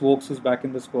have Chris Wokes who's back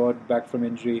in the squad, back from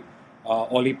injury.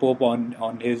 Ollie Pope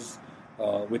on his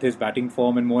with his batting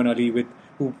form, and Moeen Ali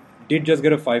who did just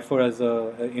get a fifer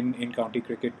in county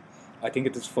cricket. I think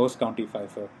it's his first county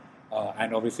fifer.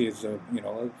 And obviously is a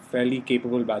fairly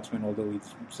capable batsman, although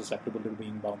he's susceptible to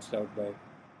being bounced out by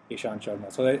Ishant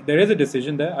Sharma. So there is a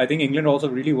decision there. I think England are also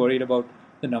really worried about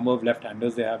the number of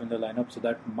left-handers they have in the lineup, so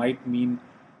that might mean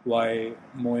why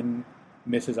Moeen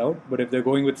misses out. But if they're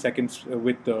going with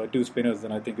two spinners,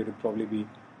 then I think it would probably be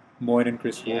Moeen and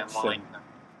Chris Wokes.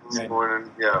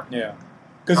 Yeah.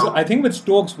 Because I think with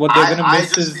Stokes, what they're going to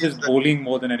miss is his bowling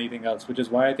more than anything else, which is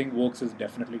why I think Wokes is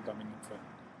definitely coming in for him.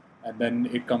 and then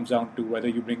it comes down to whether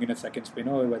you bring in a second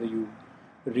spinner or whether you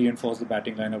reinforce the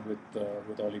batting lineup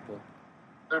with Ollie Pope.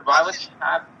 But why would you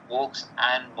have Wokes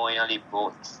and Moeen Ali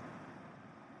both?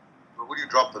 Who would you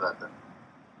drop for that then?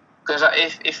 Because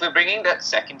if we're bringing that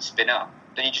second spinner,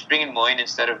 then you just bring in Moeen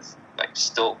instead of like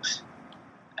Stokes,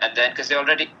 and then because they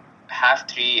already have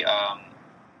 3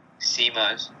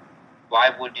 seamers,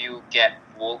 why would you get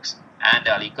Wokes and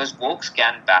Ali? Because Wokes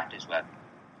can bat as well.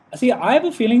 See, I have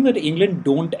a feeling that England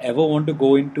don't ever want to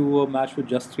go into a match with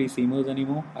just 3 seamers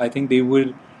anymore. I think they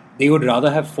would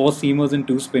rather have 4 seamers and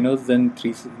 2 spinners than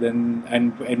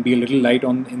and be a little light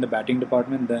in the batting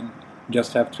department than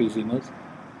just have 3 seamers.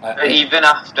 Even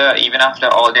after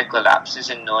all their collapses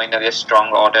and knowing that their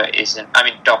top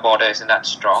order isn't that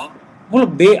strong. Well,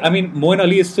 Moeen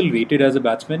Ali is still rated as a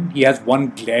batsman. He has one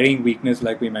glaring weakness,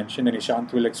 like we mentioned, and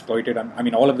Ishant will exploit it.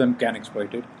 All of them can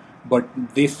exploit it. But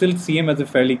they still see him as a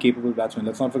fairly capable batsman.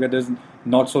 Let's not forget,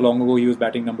 not so long ago he was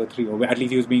batting number 3, or at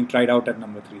least he was being tried out at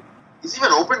number 3. He's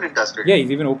even opened in Test cricket. Yeah, he's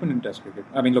even opened in Test cricket.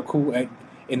 Look, who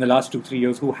in the last 2-3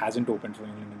 years, who hasn't opened for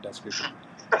England in Test cricket?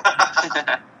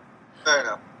 Fair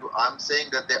enough. I'm saying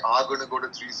that they are going to go to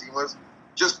 3 seamers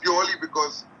just purely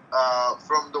because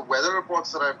from the weather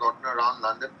reports that I've gotten around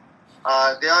London,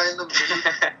 they are in the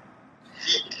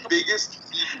biggest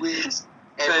heat waves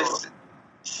ever. So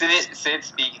Sid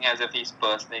speaking as if he's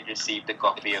personally received a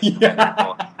copy of the weather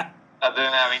report, other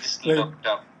than having just looked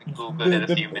up and Googled it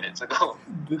a few minutes ago.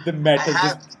 The Met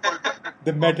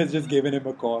has just given him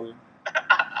a call.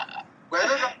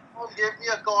 Weather.com gave me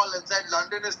a call and said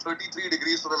London is 33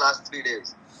 degrees for the last 3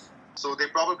 days. So they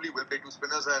probably will play 2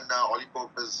 spinners, and Ollie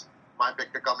Pope is my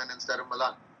pick to come in instead of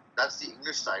Malan. That's the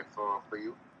English side for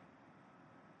you.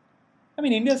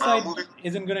 India's side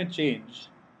isn't going to change.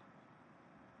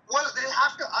 Well, they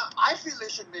have to. I feel they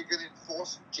should make an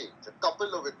enforced change, a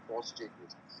couple of enforced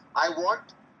changes. I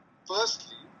want,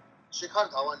 firstly, Shikhar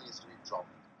Dhawan needs to be dropped.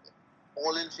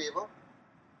 All in favor?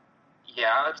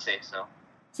 Yeah, I'd say so.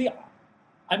 See,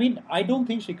 I don't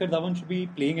think Shikhar Dhawan should be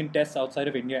playing in tests outside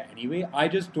of India anyway. I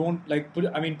just don't like.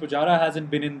 Pujara hasn't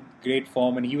been in great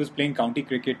form, and he was playing county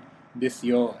cricket this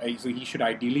year, so he should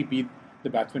ideally be the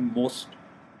batsman most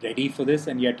ready for this,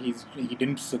 and yet he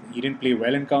didn't play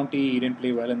well in county. He didn't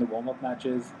play well in the warm-up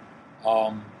matches.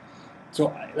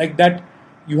 So like that,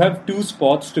 you have 2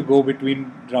 spots to go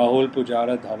between Rahul,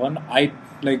 Pujara, Dhawan.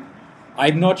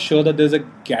 I'm not sure that there's a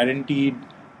guaranteed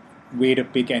way to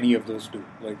pick any of those 2.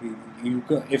 Like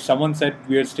if someone said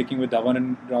we're sticking with Dhawan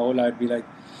and Rahul, I'd be like,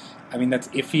 that's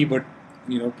iffy, but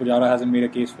Pujara hasn't made a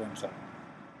case for himself.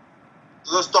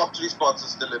 So those top 3 spots are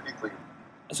still iffy for you.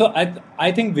 So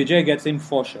I think Vijay gets in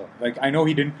for sure. Like I know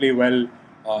he didn't play well.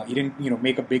 He didn't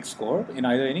make a big score in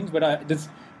either innings. But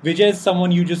Vijay is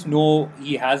someone you just know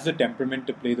he has the temperament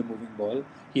to play the moving ball.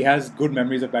 He has good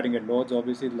memories of batting at Lords.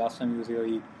 Obviously, the last time he was here,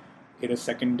 he hit a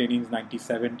second innings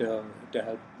 97 to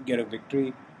help get a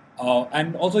victory.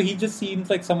 And also he just seems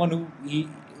like someone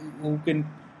who can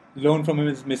learn from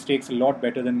his mistakes a lot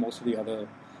better than most of the other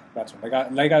batsmen.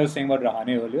 Like I was saying about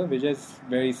Rahane earlier, Vijay is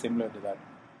very similar to that.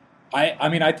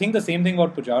 I think the same thing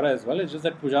about Pujara as well. It's just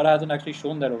that Pujara hasn't actually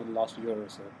shown that over the last year or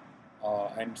so.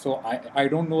 And so I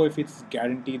don't know if it's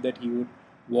guaranteed that he would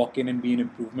walk in and be an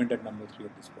improvement at number 3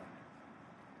 at this point.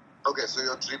 Okay, so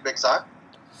your 3 picks are?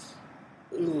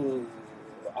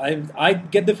 I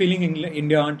get the feeling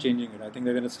India aren't changing it. I think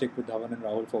they're going to stick with Dhawan and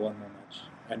Rahul for one more match.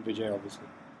 And Vijay, obviously.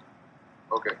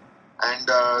 Okay. And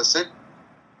Sid?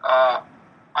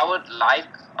 I'd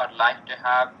like to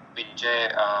have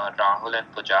Vijay, Rahul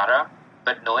and Pujara,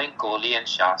 but knowing Kohli and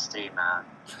Shastri, man,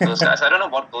 those guys, I don't know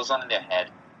what goes on in their head.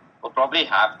 We'll probably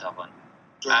have Dhawan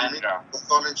and Rahul.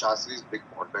 Dhawan and Shastri's big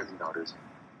pot belly nowadays.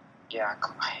 Yeah,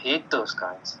 I hate those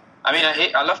guys.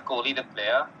 I love Kohli the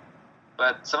player,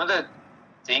 but some of the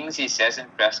things he says in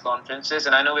press conferences,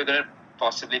 and I know we're going to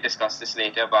possibly discuss this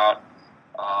later about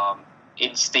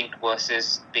instinct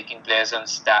versus picking players on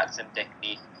stats and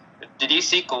technique. Did you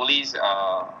see Kohli's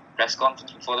press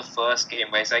conference before the first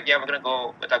game where he's like, yeah, we're going to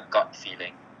go with a gut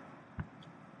feeling?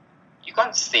 You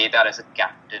can't say that as a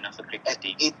captain of a cricket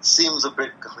team. It seems a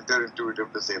bit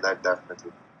counterintuitive to say that,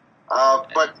 definitely.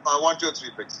 But I want your 3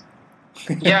 picks.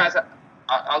 Yeah,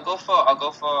 I'll go for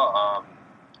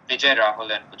Vijay,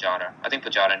 Rahul and Pujara. I think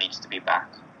Pujara needs to be back.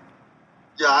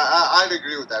 Yeah, I'd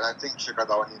agree with that. I think Shikhar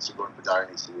Dhawan needs to go and Pujara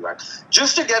needs to be back.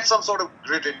 Just to get some sort of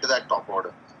grit into that top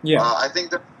order. Yeah. I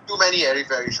think there are too many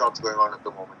airy-fairy shots going on at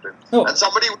the moment. And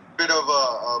somebody with a bit of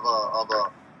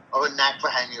a knack for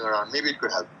hanging around. Maybe it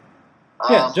could help.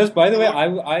 Yeah, just by the way,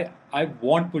 I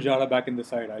want Pujara back in the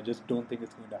side. I just don't think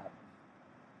it's going to happen.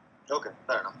 Okay,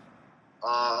 fair enough.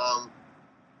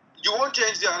 You won't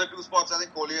change the other two spots. I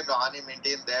think Kohli and Rahane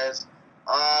maintain theirs.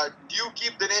 Do you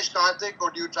keep Dinesh Karthik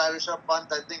or do you try Rishabh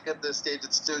Pant? I think at this stage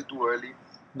it's still too early.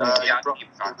 Yeah, keep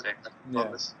Karthik.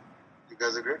 Yeah. You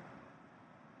guys agree?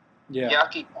 Yeah,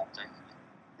 keep Karthik.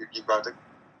 You keep Karthik?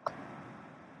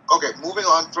 Okay, moving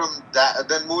on from that.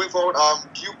 Then moving forward,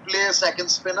 do you play a second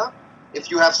spinner if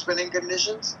you have spinning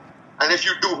conditions? And if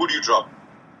you do, who do you drop?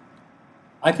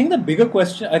 I think the bigger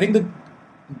question, I think the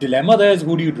dilemma there is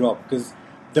who do you drop? Because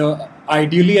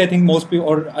ideally, I think most people,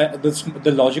 or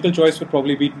the logical choice would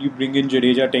probably be you bring in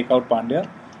Jadeja, take out Pandya.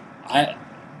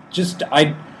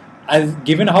 As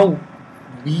given how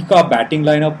weak our batting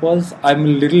lineup was, I'm a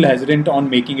little hesitant on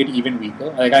making it even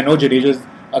weaker. Like, I know Jadeja's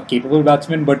a capable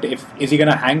batsman, but is he going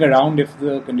to hang around if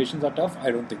the conditions are tough?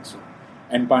 I don't think so.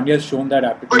 And Pandya has shown that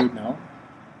aptitude now.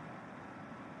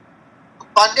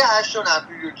 Pandya has shown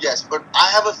aptitude, yes, but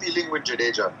I have a feeling with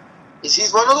Jadeja.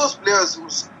 He's one of those players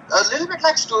who's a little bit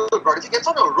like Stuart Broad. If he gets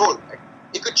on a roll,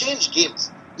 he could change games.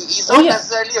 He's not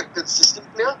necessarily a consistent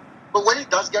player, but when he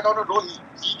does get on a roll,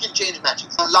 he can change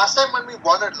matches. Last time when we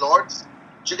won at Lord's,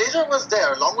 Jadeja was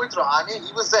there along with Rahane.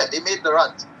 He was there. They made the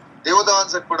runs. They were the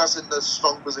ones that put us in the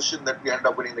strong position that we ended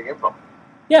up winning the game from.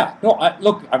 Yeah, no, I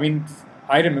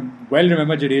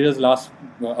remember Jadeja's last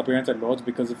appearance at Lord's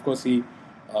because, of course, he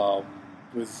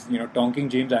was tonking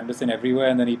James Anderson everywhere,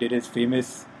 and then he did his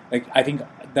famous. I think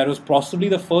that was possibly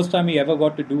the first time he ever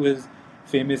got to do his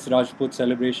famous Rajput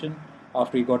celebration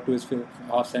after he got to his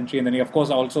half century, and then he, of course,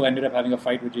 also ended up having a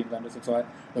fight with James Anderson. So,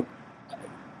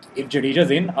 if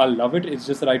Jadeja's in, I'll love it. It's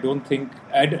just that I don't think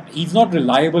he's not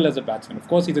reliable as a batsman. Of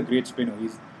course, he's a great spinner.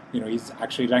 He's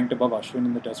actually ranked above Ashwin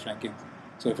in the Test rankings.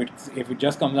 So if it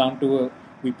just comes down to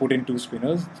we put in two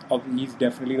spinners, he's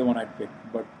definitely the one I'd pick.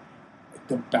 But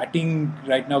the batting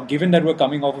right now, given that we're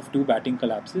coming off of two batting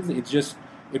collapses,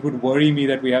 it would worry me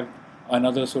that we have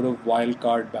another sort of wild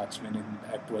card batsman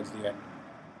towards the end.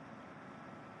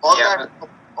 On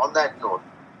that note,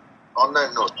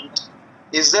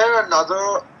 is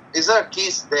there a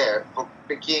case there for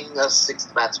picking a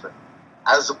sixth batsman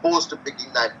as opposed to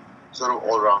picking that sort of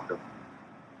all-rounder?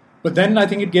 But then I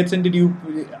think it gets into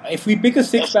if we pick a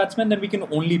sixth batsman, then we can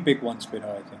only pick one spinner,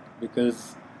 I think,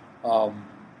 because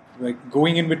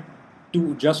going in with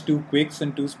just two quicks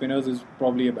and two spinners is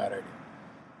probably a bad idea.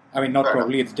 I mean, not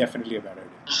probably, it's definitely a bad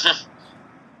idea.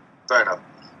 Fair enough.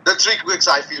 The three quicks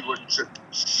I feel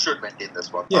should maintain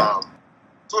this one. Yeah.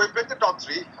 So we picked the top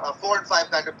three. 4 and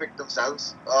 5 kind of picked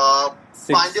themselves.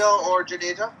 Pandya or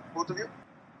Jadeja, both of you?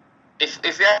 If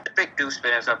we had to pick two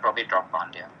spinners, I'd probably drop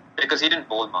Pandya because he didn't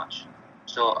bowl much.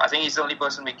 So I think he's the only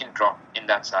person we can drop in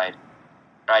that side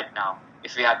right now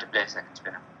if we had to play a second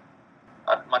spinner.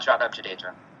 I'd much rather have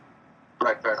Jadeja.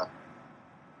 Right, fair enough.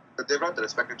 But Devrat, the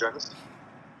respected journalist?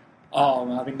 I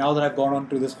mean, now that I've gone on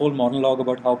to this whole monologue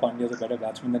about how Pandya is a better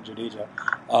batsman than Jadeja,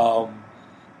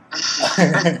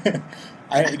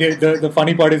 the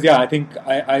funny part is, I think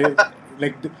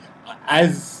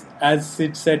as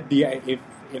Sid said,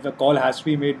 if a call has to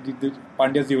be made,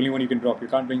 Pandya is the only one you can drop. You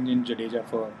can't bring in Jadeja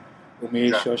for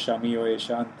Umesh or Shami or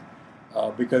Ishant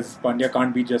because Pandya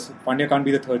can't be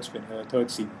the third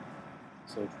seamer.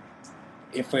 So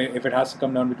if it has to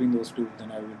come down between those two, then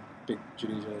I would pick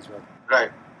Jadeja as well.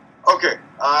 Right. Okay.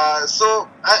 So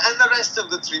and the rest of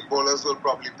the three bowlers will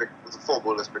probably pick. The four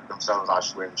bowlers pick themselves: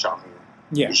 Ashwin, Shami,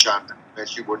 Ishant.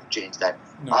 She wouldn't change that.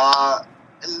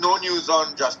 No news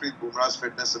on Jasprit Bumrah's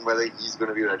fitness and whether he's going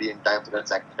to be ready in time for that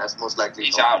second test. Most likely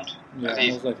he's not. out.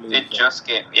 It just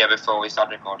came before we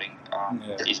started recording.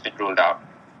 He's been ruled out.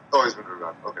 Oh, he's been ruled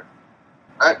out. Okay.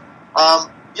 All right.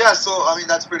 So I mean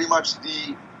that's pretty much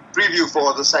the preview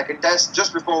for the second test.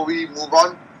 Just before we move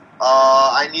on,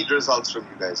 I need results from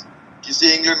you guys. Do you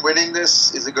see England winning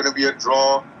this? Is it going to be a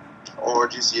draw, or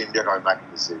do you see India coming back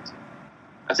in the series?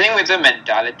 I think with the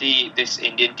mentality this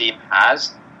Indian team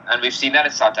has, and we've seen that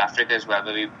in South Africa as well,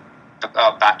 where we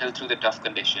battled through the tough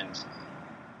conditions.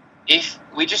 If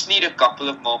we just need a couple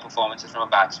of more performances from a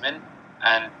batsman,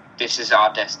 and this is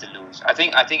our test to lose. I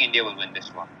think India will win this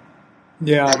one.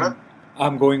 Yeah,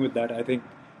 I'm going with that. I think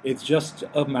it's just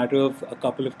a matter of a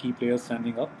couple of key players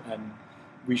standing up, and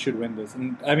we should win this.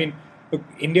 And I mean, look,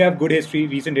 India have good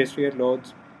recent history at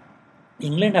Lord's.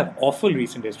 England have awful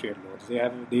recent history at Lord's.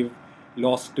 They've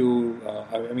lost to.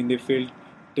 They failed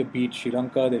to beat Sri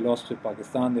Lanka. They lost to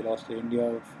Pakistan. They lost to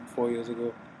India 4 years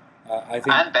ago. I think.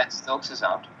 And Ben Stokes is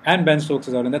out. And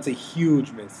that's a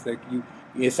huge miss. They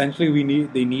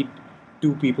need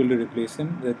two people to replace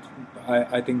him.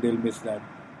 I think they'll miss that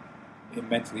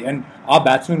immensely. And our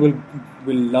batsmen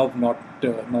will love not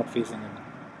facing him.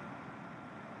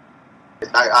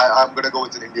 I'm going to go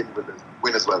with an Indian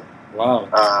win as well. Wow.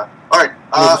 All right.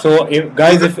 So,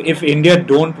 if India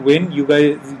don't win, you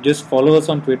guys just follow us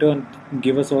on Twitter and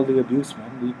give us all the abuse,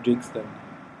 man. We jinx them.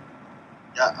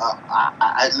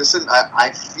 Yeah, listen.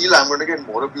 I feel I'm going to get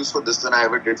more abuse for this than I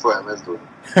ever did for MS Dhoni.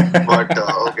 But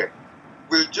okay,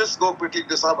 we'll just go quickly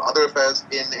to some other affairs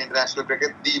in international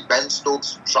cricket. The Ben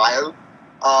Stokes trial.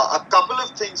 A couple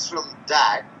of things from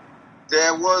that.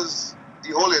 There was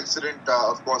the whole incident,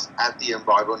 of course, at the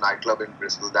Embargo nightclub in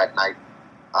Bristol that night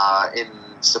in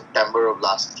September of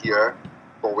last year,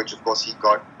 for which, of course, he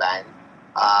got banned,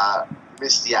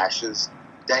 missed the Ashes,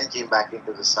 then came back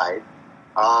into the side.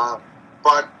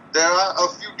 But there are a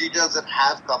few details that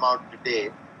have come out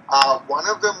today. One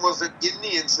of them was that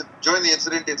during the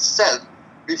incident itself,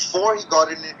 before he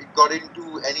got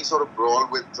into any sort of brawl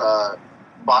with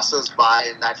passers-by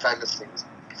and that kind of things,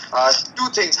 two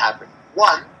things happened.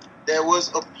 One, there was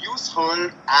abuse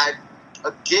hurled at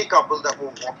a gay couple that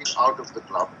were walking out of the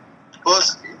club,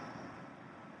 firstly.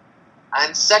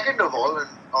 And second of all, and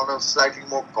on a slightly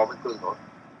more comical note,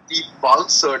 the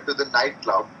bouncer to the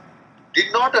nightclub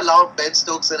did not allow Ben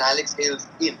Stokes and Alex Hales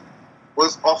in,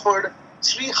 was offered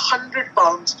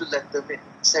 £300 to let them in.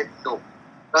 He said no.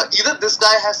 Now, either this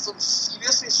guy has some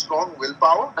seriously strong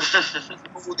willpower,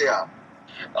 or who they are.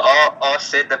 Or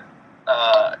say the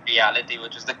reality,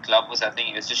 which was the club was, I think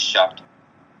he was just shut.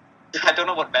 I don't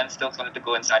know what Ben Stokes wanted to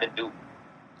go inside and do.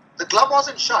 The club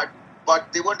wasn't shut,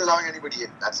 but they weren't allowing anybody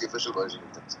in. That's the official version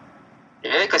of things.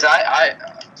 Yeah, because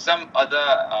some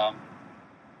other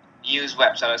news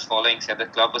website I was following said the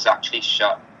club was actually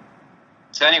shut.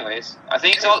 So, anyways, I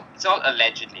think it's all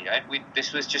allegedly, right?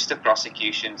 This was just the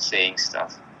prosecution saying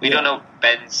stuff. We don't know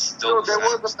Ben Stokes. No, there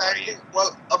was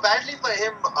apparently for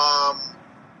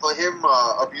him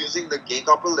abusing the gay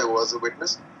couple, there was a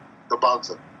witness, the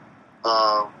bouncer.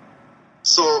 And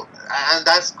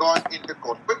that's gone into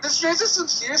court. But this raises some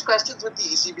serious questions with the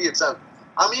ECB itself.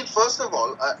 I mean, first of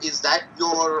all, is that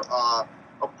your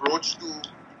approach to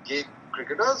gay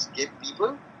cricketers, gay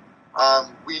people?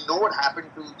 We know what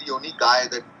happened to the only guy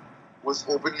that was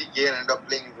openly gay and ended up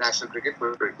playing international cricket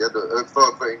for India,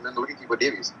 for England, the keeper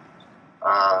Davies.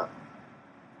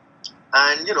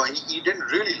 And, he didn't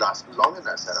really last too long in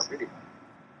that setup, really.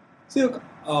 See, look,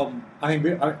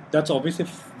 that's obviously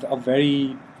a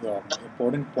very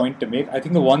important point to make. I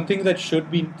think the one thing that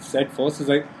should be said first is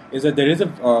that there is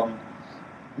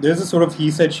a sort of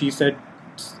he said, she said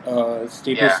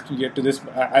status to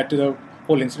the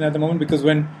whole incident at the moment, because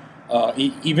when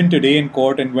even today in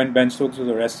court and when Ben Stokes was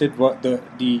arrested,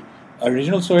 the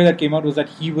original story that came out was that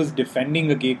he was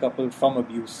defending a gay couple from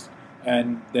abuse,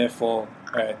 and therefore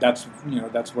that's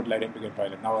what led him to get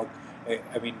violent. Now,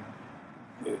 I mean,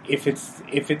 if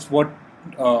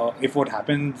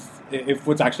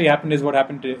what's actually happened is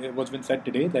what's been said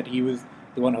today, that he was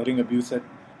the one hurling abuse at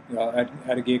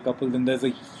a gay couple, then there's a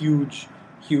huge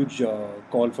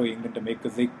call for England to make,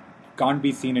 because they can't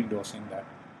be seen endorsing that.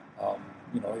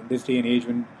 In this day and age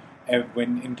when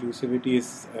inclusivity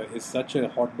is such a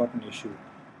hot button issue,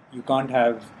 you can't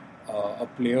have a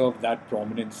player of that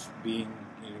prominence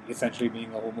essentially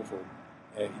being a homophobe.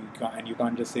 You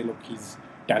can't just say, look, he's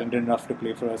talented enough to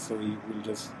play for us, so we'll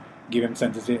just give him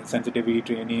sensitivity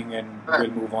training and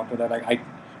we'll move on to that. I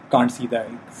can't see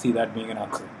that being an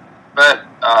answer. But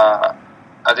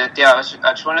Aditya, I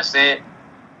just want to say,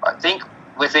 I think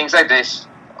with things like this,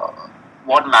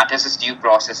 what matters is due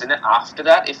process, and then after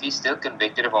that, if he's still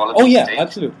convicted of all of these things,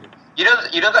 absolutely. You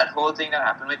know that whole thing that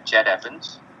happened with Ched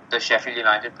Evans, the Sheffield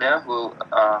United player who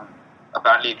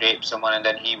apparently raped someone, and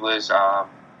then he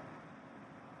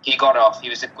got off. He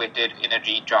was acquitted in a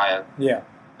retrial. Yeah.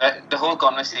 The whole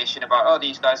conversation about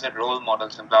these guys are role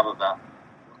models and blah blah blah.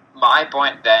 My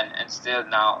point then and still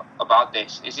now about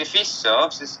this is, if he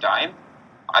serves his time,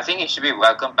 I think he should be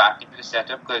welcomed back into the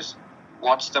setup, because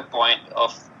what's the point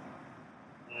of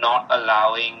not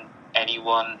allowing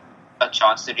anyone a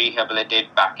chance to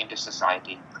rehabilitate back into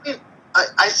society?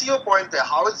 I see your point there.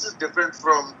 How is this different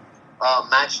from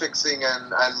match fixing and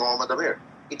Mohammad Amir?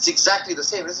 It's exactly the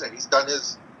same, isn't it? He's done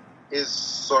his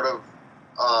sort of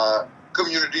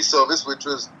community service, which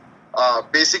was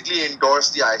basically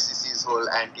endorse the ICC's whole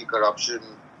anti-corruption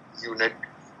unit,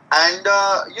 and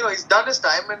he's done his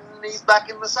time and he's back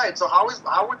in the side. So how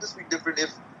would this be different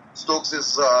if Stokes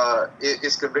is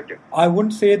convicted? I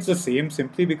wouldn't say it's the same,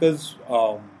 simply because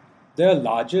there are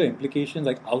larger implications,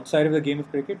 like outside of the game of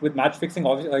cricket. With match fixing,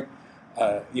 obviously,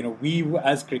 we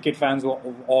as cricket fans were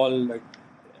all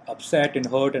upset and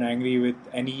hurt and angry with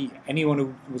anyone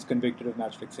who was convicted of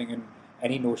match fixing, and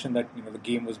any notion that the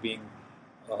game was being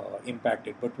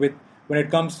impacted. But when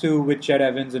it comes to with Ched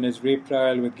Evans and his rape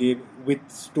trial, with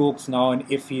Stokes now, and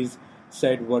if he's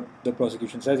said what the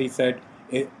prosecution says. He said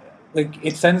it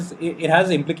has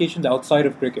implications outside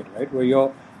of cricket, right? Where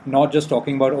you're not just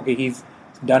talking about, okay, he's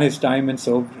done his time and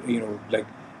served,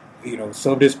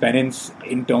 served his penance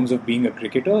in terms of being a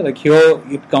cricketer. Like here,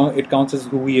 it counts as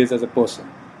who he is as a person.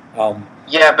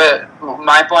 Yeah, but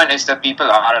my point is that people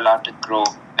are allowed to grow,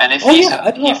 and if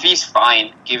he's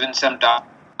fine, given some time,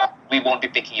 we won't be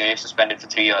picking you. You're suspended for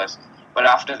 3 years. But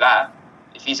after that,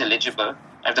 if he's eligible,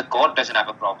 if the court doesn't have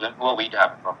a problem, who are we to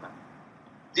have a problem?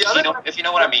 If you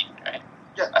know what I mean, right?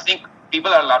 Yeah. I think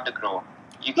people are allowed to grow.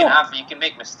 You can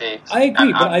make mistakes. I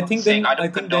agree, but I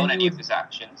don't condone any of his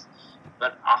actions.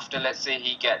 But after, let's say,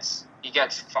 he gets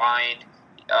fined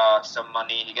some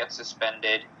money, he gets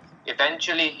suspended.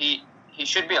 Eventually, he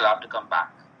should be allowed to come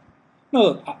back.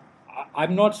 No,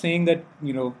 I'm not saying that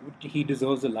he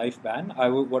deserves a life ban.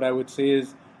 What I would say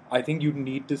is I think you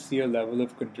need to see a level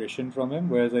of contrition from him.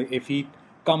 Whereas if he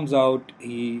comes out,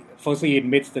 he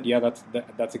admits that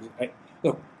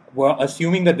look, we're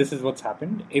assuming that this is what's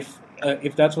happened. If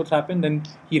that's what's happened, then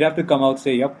he'd have to come out and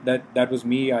say, yep, that was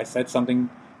me. I said something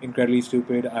incredibly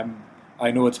stupid.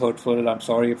 I know it's hurtful. I'm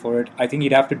sorry for it. I think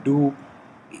he'd have to do.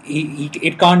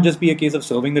 It can't just be a case of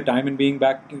serving the time and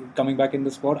coming back in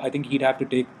the sport. I think he'd have to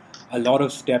take a lot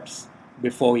of steps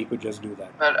before he could just do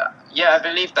that. But I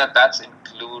believe that's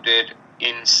included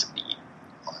in.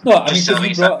 No, I mean,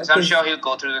 serving. I'm sure he'll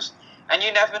go through this, and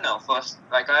you never know. First,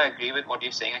 I agree with what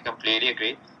you're saying. I completely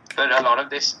agree. But a lot of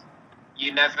this,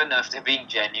 you never know if they're being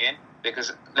genuine.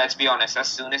 Because let's be honest, as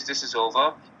soon as this is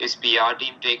over, his PR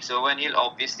team takes over, and he'll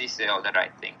obviously say all the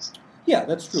right things. Yeah,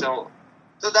 that's true.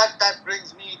 So that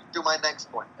brings me to my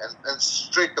next point, and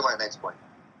straight to my next point.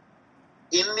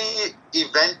 In the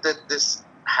event that this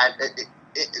had,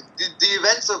 the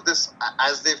events of this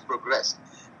as they've progressed,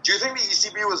 do you think the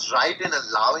ECB was right in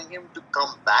allowing him to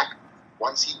come back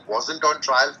once he wasn't on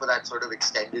trial for that sort of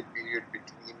extended period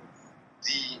between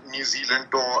the New Zealand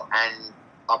tour and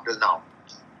up till now?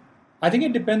 I think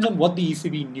it depends on what the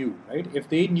ECB knew, right? If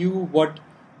they knew what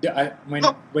we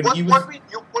know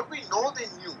they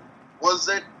knew was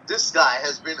that this guy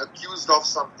has been accused of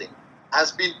something,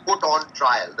 has been put on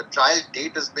trial. The trial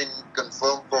date has been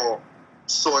confirmed for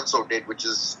so-and-so date, which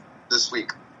is this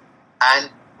week. And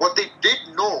what they did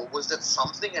know was that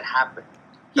something had happened.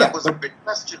 That was a bit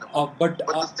questionable. But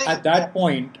at that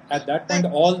point,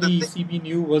 all the ECB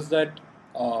knew was that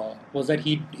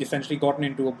he'd essentially gotten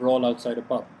into a brawl outside a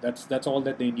pub. That's all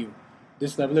that they knew.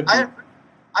 This level of... I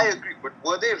agree, but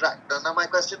were they right? Now my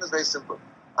question is very simple.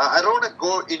 I don't want to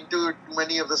go into too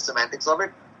many of the semantics of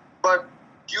it, but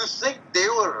do you think they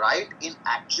were right in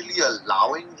actually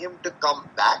allowing him to come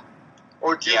back?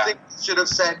 Or do you think they should have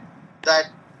said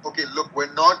that, okay, look,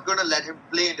 we're not going to let him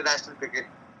play international cricket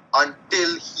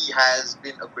until he has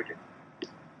been acquitted?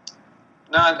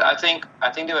 No, I think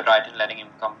they were right in letting him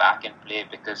come back and play,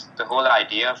 because the whole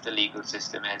idea of the legal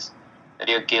system is that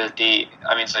you're guilty.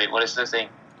 I mean, sorry, what is the thing?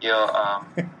 You're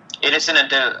innocent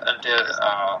until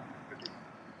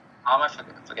how am I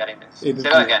forgetting this? Say it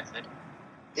again.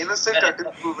 Innocent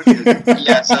until proven guilty.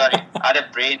 Yeah, sorry, I had a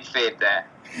brain fade there.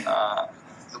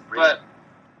 But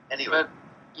anyway,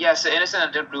 so innocent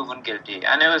until proven guilty,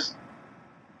 and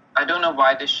I don't know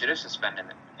why they should have suspended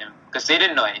him, because they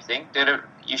didn't know anything.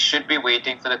 You should be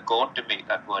waiting for the court to make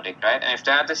that verdict, right? And if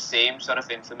they had the same sort of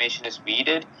information as we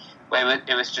did, where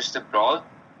it was just a brawl,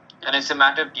 then it's a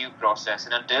matter of due process.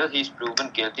 And until he's proven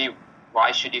guilty,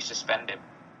 why should you suspend him?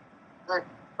 Right,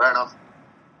 fair enough.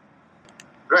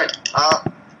 Right.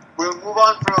 We'll move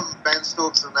on from Ben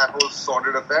Stokes and that whole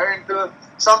sordid affair into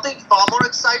something far more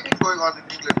exciting going on in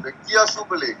England, the Kia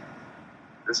Super League.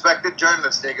 Respected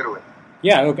journalists, take it away.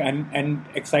 Yeah, look, and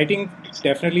exciting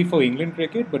definitely for England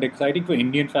cricket, but exciting for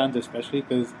Indian fans especially,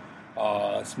 because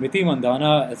Smriti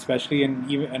Mandhana, especially, and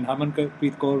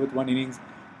Harmanpreet Kaur with one innings,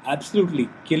 absolutely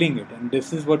killing it. And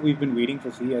this is what we've been waiting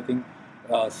to see. I think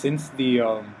since the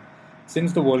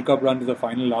World Cup run to the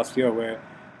final last year, where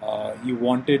you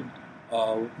wanted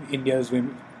India's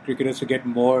cricketers to get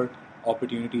more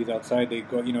opportunities outside. They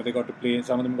got to play.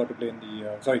 Some of them got to play in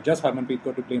the. Just Harmanpreet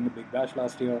got to play in the Big Bash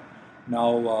last year.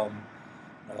 Now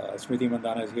Smriti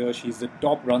Mandhana is here. She's the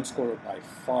top run scorer by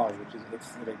far, which is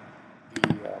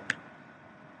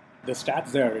the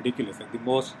stats there are ridiculous. Like the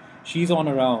most she's on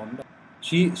around.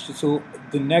 So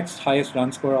the next highest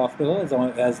run scorer after her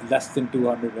has less than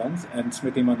 200 runs, and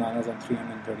Smriti Mandhana is on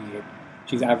 338.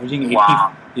 She's averaging 80.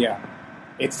 Wow. Yeah.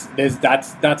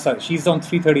 That's her. She's on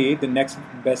 338. The next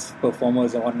best performer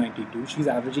is on 192. She's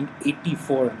averaging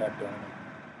 84 in that tournament.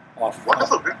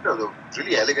 Wonderful cricketer though,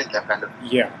 really elegant left-hander.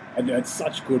 Yeah, and it's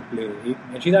such good play.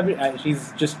 And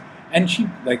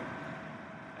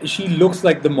she looks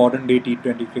like the modern day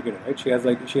T20 cricketer, right? She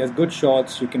has good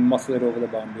shots. She can muscle it over the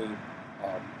boundary.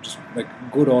 Just like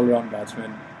good all round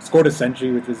batsman. Scored a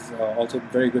century, which was also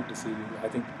very good to see. I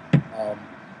think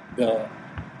the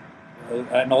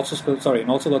and also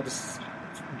got this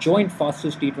joint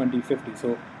fastest T20 50.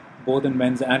 So both in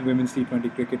men's and women's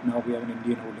T20 cricket now we have an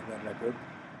Indian holding that record.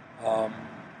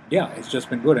 It's just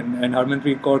been good. And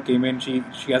Harmanpreet Kaur came in. She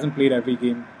hasn't played every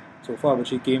game so far, but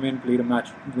she came in, played a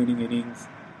match-winning innings.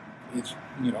 It's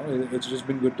just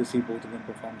been good to see both of them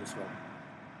perform this well.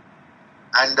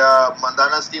 And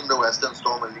Mandana's team, the Western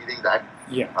Storm, are leading that.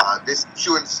 Yeah. This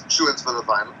shoe-ins for the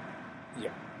final.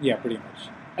 Yeah, pretty much.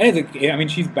 I mean,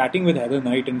 she's batting with Heather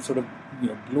Knight and sort of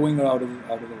blowing her out of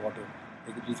the water.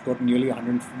 Like, she's got nearly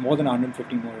more than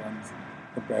 150 more runs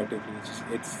comparatively.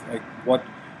 It's like what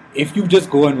if you just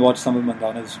go and watch some of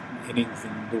Mandana's innings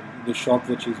and the shots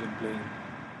that she's been playing.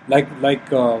 Like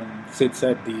Sid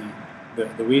said,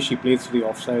 the way she plays to the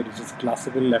offside is just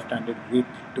classical left-handed, great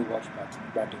to watch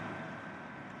batting.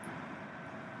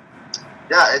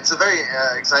 Yeah, it's a very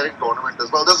exciting tournament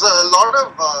as well. There's a lot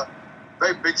of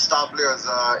very big star players.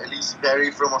 Elise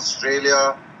Perry from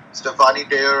Australia, Stephanie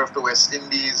Taylor of the West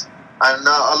Indies, and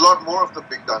a lot more of the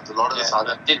big guns. A lot of the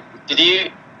Southern. Did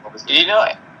you know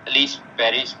Elise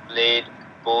Perry's played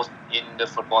both in the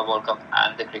Football World Cup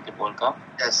and the Cricket World Cup?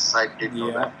 Yes, I did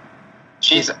know that.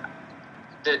 She's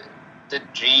the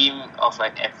dream of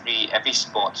like every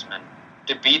sportsman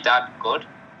to be that good.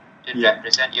 To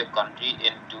represent your country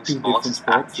in two sports is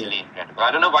actually incredible.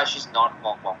 I don't know why she's not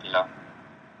more popular.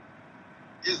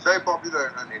 She's very popular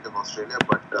in her native Australia,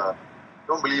 but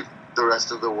don't believe the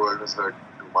rest of the world has heard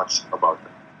too much about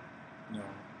her. No.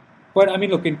 But I mean,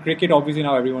 look, in cricket, obviously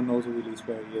now everyone knows who Elise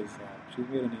Perry is. She's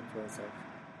made a name for herself.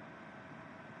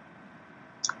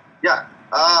 Yeah,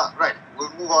 right.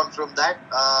 We'll move on from that.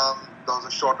 That was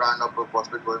a short roundup of what's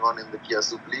been going on in the Kia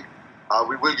Super League.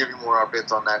 We will give you more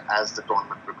updates on that as the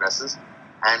tournament progresses.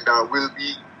 And we'll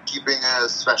be keeping a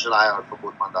special eye out for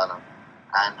both Mandana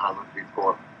and Harmanpreet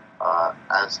Kaur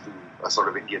as to a sort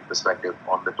of Indian perspective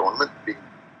on the tournament,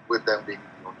 with them being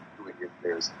two Indian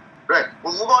players. Right,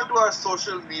 we'll move on to our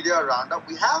social media roundup.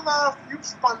 We have a few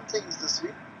fun things this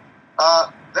week.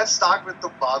 Let's start with the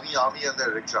Bami Army and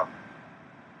their rickshaw.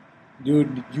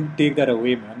 Dude, you take that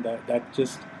away, man. That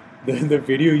just the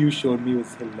video you showed me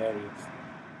was hilarious.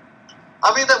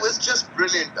 I mean, that was just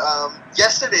brilliant.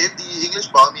 Yesterday, the English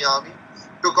Bami Army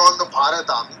took on the Bharat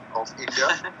Army of India.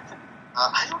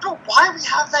 I don't know why we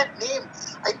have that name.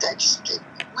 We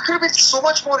could have been so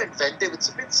much more inventive. It's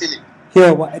a bit silly.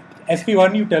 Here, SP, why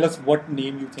don't you tell us what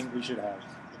name you think we should have?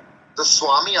 The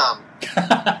Swami Army.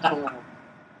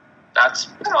 That's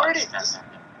already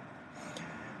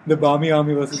the Bami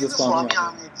Army versus the Swami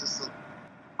Army.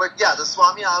 But yeah, the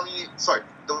Swami Army. Sorry.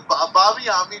 The Bami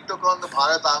Army took on the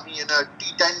Bharat Army in a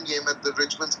T10 game at the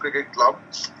Richmond's Cricket Club.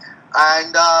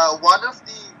 And one of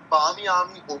the Bami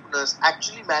Army openers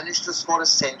actually managed to score a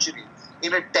century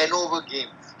in a 10-over game.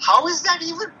 How is that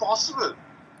even possible?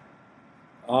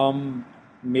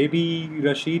 Maybe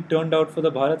Rashid turned out for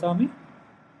the Bharat Army?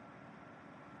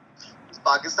 He's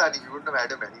Pakistani. You wouldn't have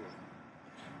had him anyway.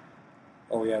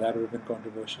 Oh yeah, that would have been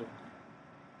controversial.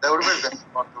 That would have been very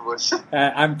controversial.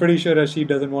 I'm pretty sure Rashid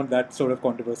doesn't want that sort of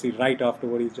controversy right after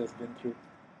what he's just been through.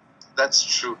 That's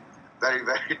true. Very,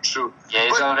 very true. Yeah,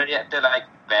 he's already had to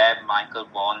bear Michael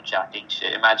Vaughan chatting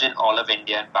shit. Imagine all of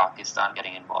India and Pakistan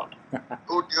getting involved.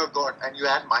 Oh dear God. And you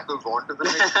add Michael Vaughan to the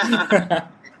mix?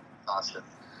 Disaster.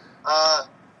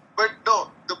 But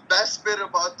no, the best bit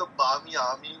about the Bami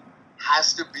Army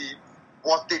has to be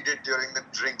what they did during the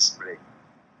drinks break.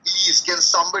 Please, can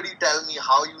somebody tell me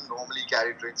how you normally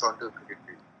carry drinks onto a cricket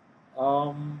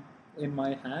field? In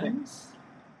my hands?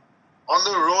 On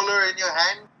the roller in your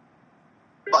hand?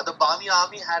 But the Bami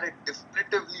Army had a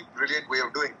definitively brilliant way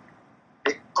of doing it.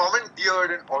 They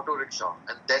commandeered an auto rickshaw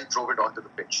and then drove it onto the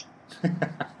pitch. Where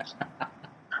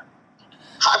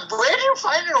do you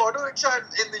find an auto rickshaw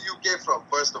in the UK from,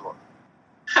 first of all?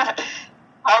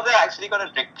 How they actually got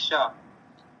a rickshaw?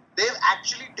 They've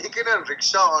actually taken a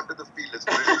rickshaw onto the field. It's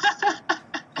brilliant.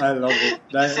 I love it.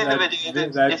 That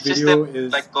it's video just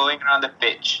is like going around the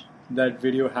pitch. That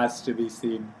video has to be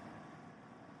seen.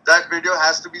 That video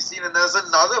has to be seen, and there's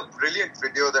another brilliant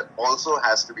video that also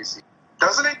has to be seen.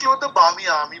 Doesn't include the Bami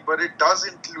Army, but it does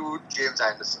include James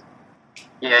Anderson.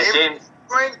 Yeah, James.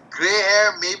 Going grey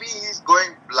hair, maybe he's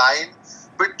going blind,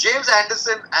 but James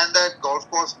Anderson and that golf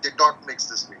course did not mix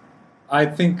this week. I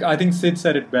think Sid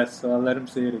said it best, so I'll let him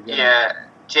say it again. Yeah,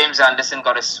 James Anderson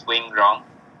got his swing wrong.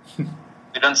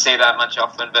 We don't say that much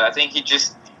often, but I think he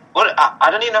just... I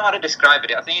don't even know how to describe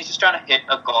it. I think he's just trying to hit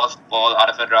a golf ball out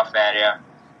of a rough area.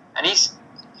 and he's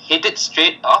hit it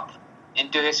straight up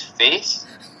into his face.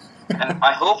 And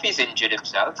I hope he's injured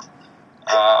himself,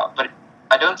 but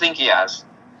I don't think he has.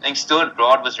 I think Stuart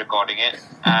Broad was recording it,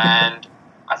 and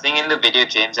I think in the video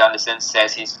James Anderson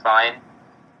says he's fine,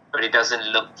 but he doesn't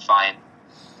look fine.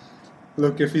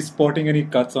 Look, if he's sporting any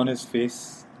cuts on his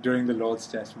face during the Lord's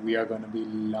Test, we are going to be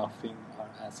laughing our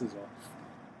asses off.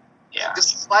 Yeah.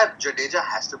 This is why Jadeja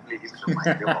has to play him to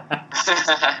mind him off.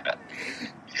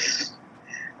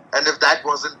 And if that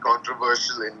wasn't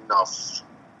controversial enough.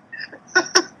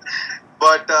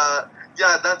 But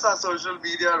yeah, that's our social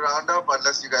media roundup,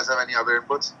 unless you guys have any other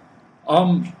inputs.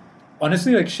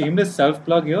 Honestly, like shameless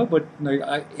self-plug here, but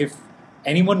like if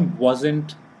anyone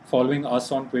wasn't following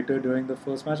us on Twitter during the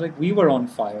first match, like we were on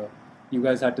fire. You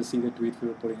guys had to see the tweets we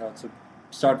were putting out, so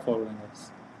start following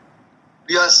us.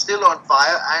 We are still on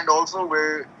fire, and also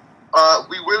we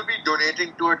will be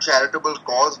donating to a charitable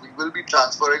cause. We will be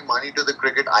transferring money to the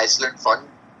Cricket Iceland Fund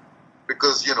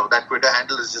because, you know, that Twitter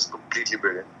handle is just completely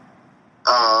brilliant.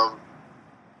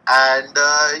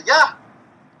 Yeah,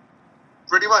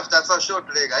 pretty much that's our show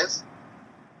today, guys.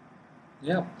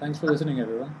 Yeah, thanks for listening,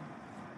 everyone.